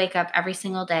get to wake up every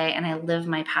single day and I live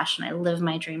my passion. I live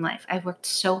my dream life. I've worked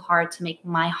so hard to make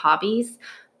my hobbies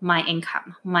my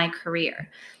income, my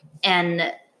career.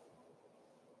 And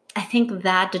I think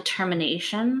that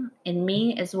determination in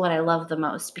me is what I love the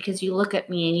most, because you look at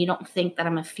me and you don't think that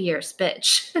I'm a fierce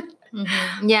bitch.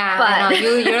 Yeah, but I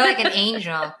know. You're like an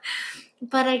angel.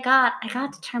 But I got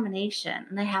determination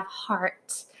and I have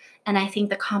heart. And I think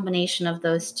the combination of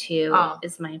those two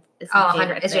is my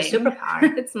favorite it's thing. Your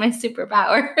superpower. It's my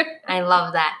superpower. I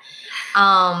love that.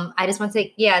 I just want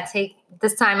to take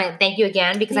this time and thank you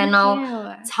again, because I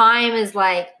know time is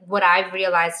like what I've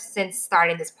realized since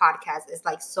starting this podcast is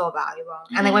like so valuable.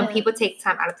 And like when people take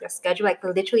time out of their schedule, like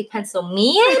literally pencil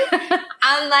me in,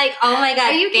 I'm like, oh my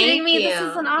God, are you kidding me? You. This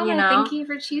is an honor. You know? Thank you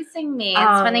for choosing me.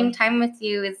 And spending time with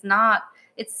you is not.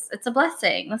 It's a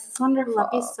blessing. This is wonderful. Love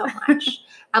you so much.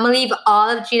 I'm going to leave all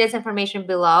of Gina's information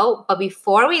below. But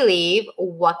before we leave,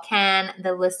 what can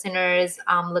the listeners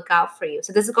look out for you?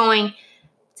 So this is going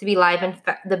to be live in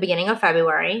the beginning of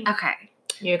February. Okay.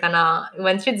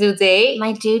 When's your due date?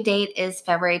 My due date is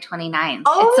February 29th.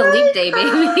 Oh, it's a leap day,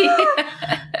 baby.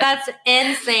 That's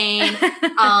insane.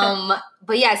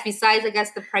 But yes, besides, I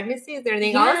guess, the pregnancy, is there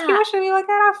anything else should we look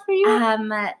out for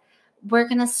you? We're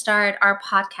going to start our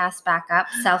podcast back up,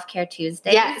 Self-Care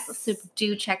Tuesdays. Yes. So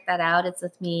do check that out. It's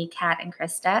with me, Kat, and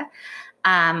Krista.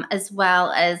 As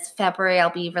well as February, I'll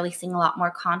be releasing a lot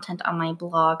more content on my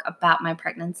blog about my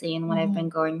pregnancy and what I've been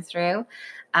going through.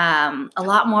 A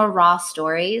lot more raw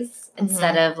stories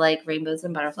instead of like rainbows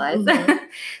and butterflies.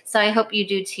 So I hope you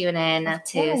do tune in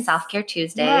to Self-Care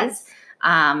Tuesdays. Yes.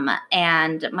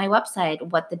 And my website,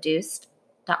 whatthedoost.com,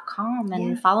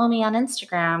 and follow me on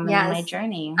Instagram and my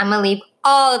journey. I'm going to leave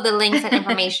all the links and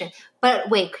information. But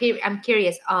wait, I'm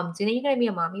curious. Do you know you're gonna be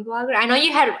a mommy blogger? I know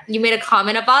you made a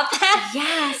comment about that.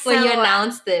 Yeah, when you so,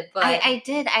 announced it. But I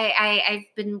did. I've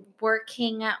been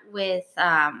working with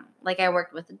like I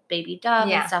worked with Baby Dove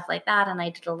Yeah. and stuff like that, and I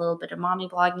did a little bit of mommy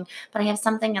blogging. But I have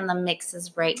something in the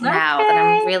mixes right now that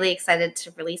I'm really excited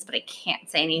to release, but I can't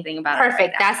say anything about it. Perfect.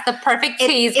 Right now. That's the perfect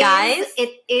tease, guys.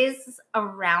 It is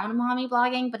around mommy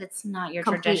blogging, but it's not your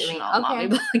Completely. traditional mommy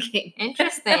blogging.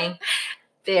 Interesting.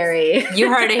 Very.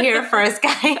 You heard it here first,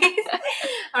 guys.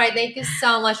 All right, thank you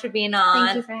so much for being on.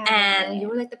 Thank you for having and me. you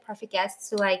were like the perfect guest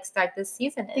to like start this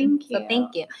season in. Thank you. So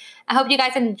thank you. I hope you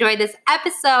guys enjoyed this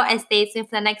episode and stay tuned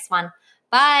for the next one.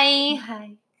 Bye.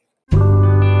 Bye.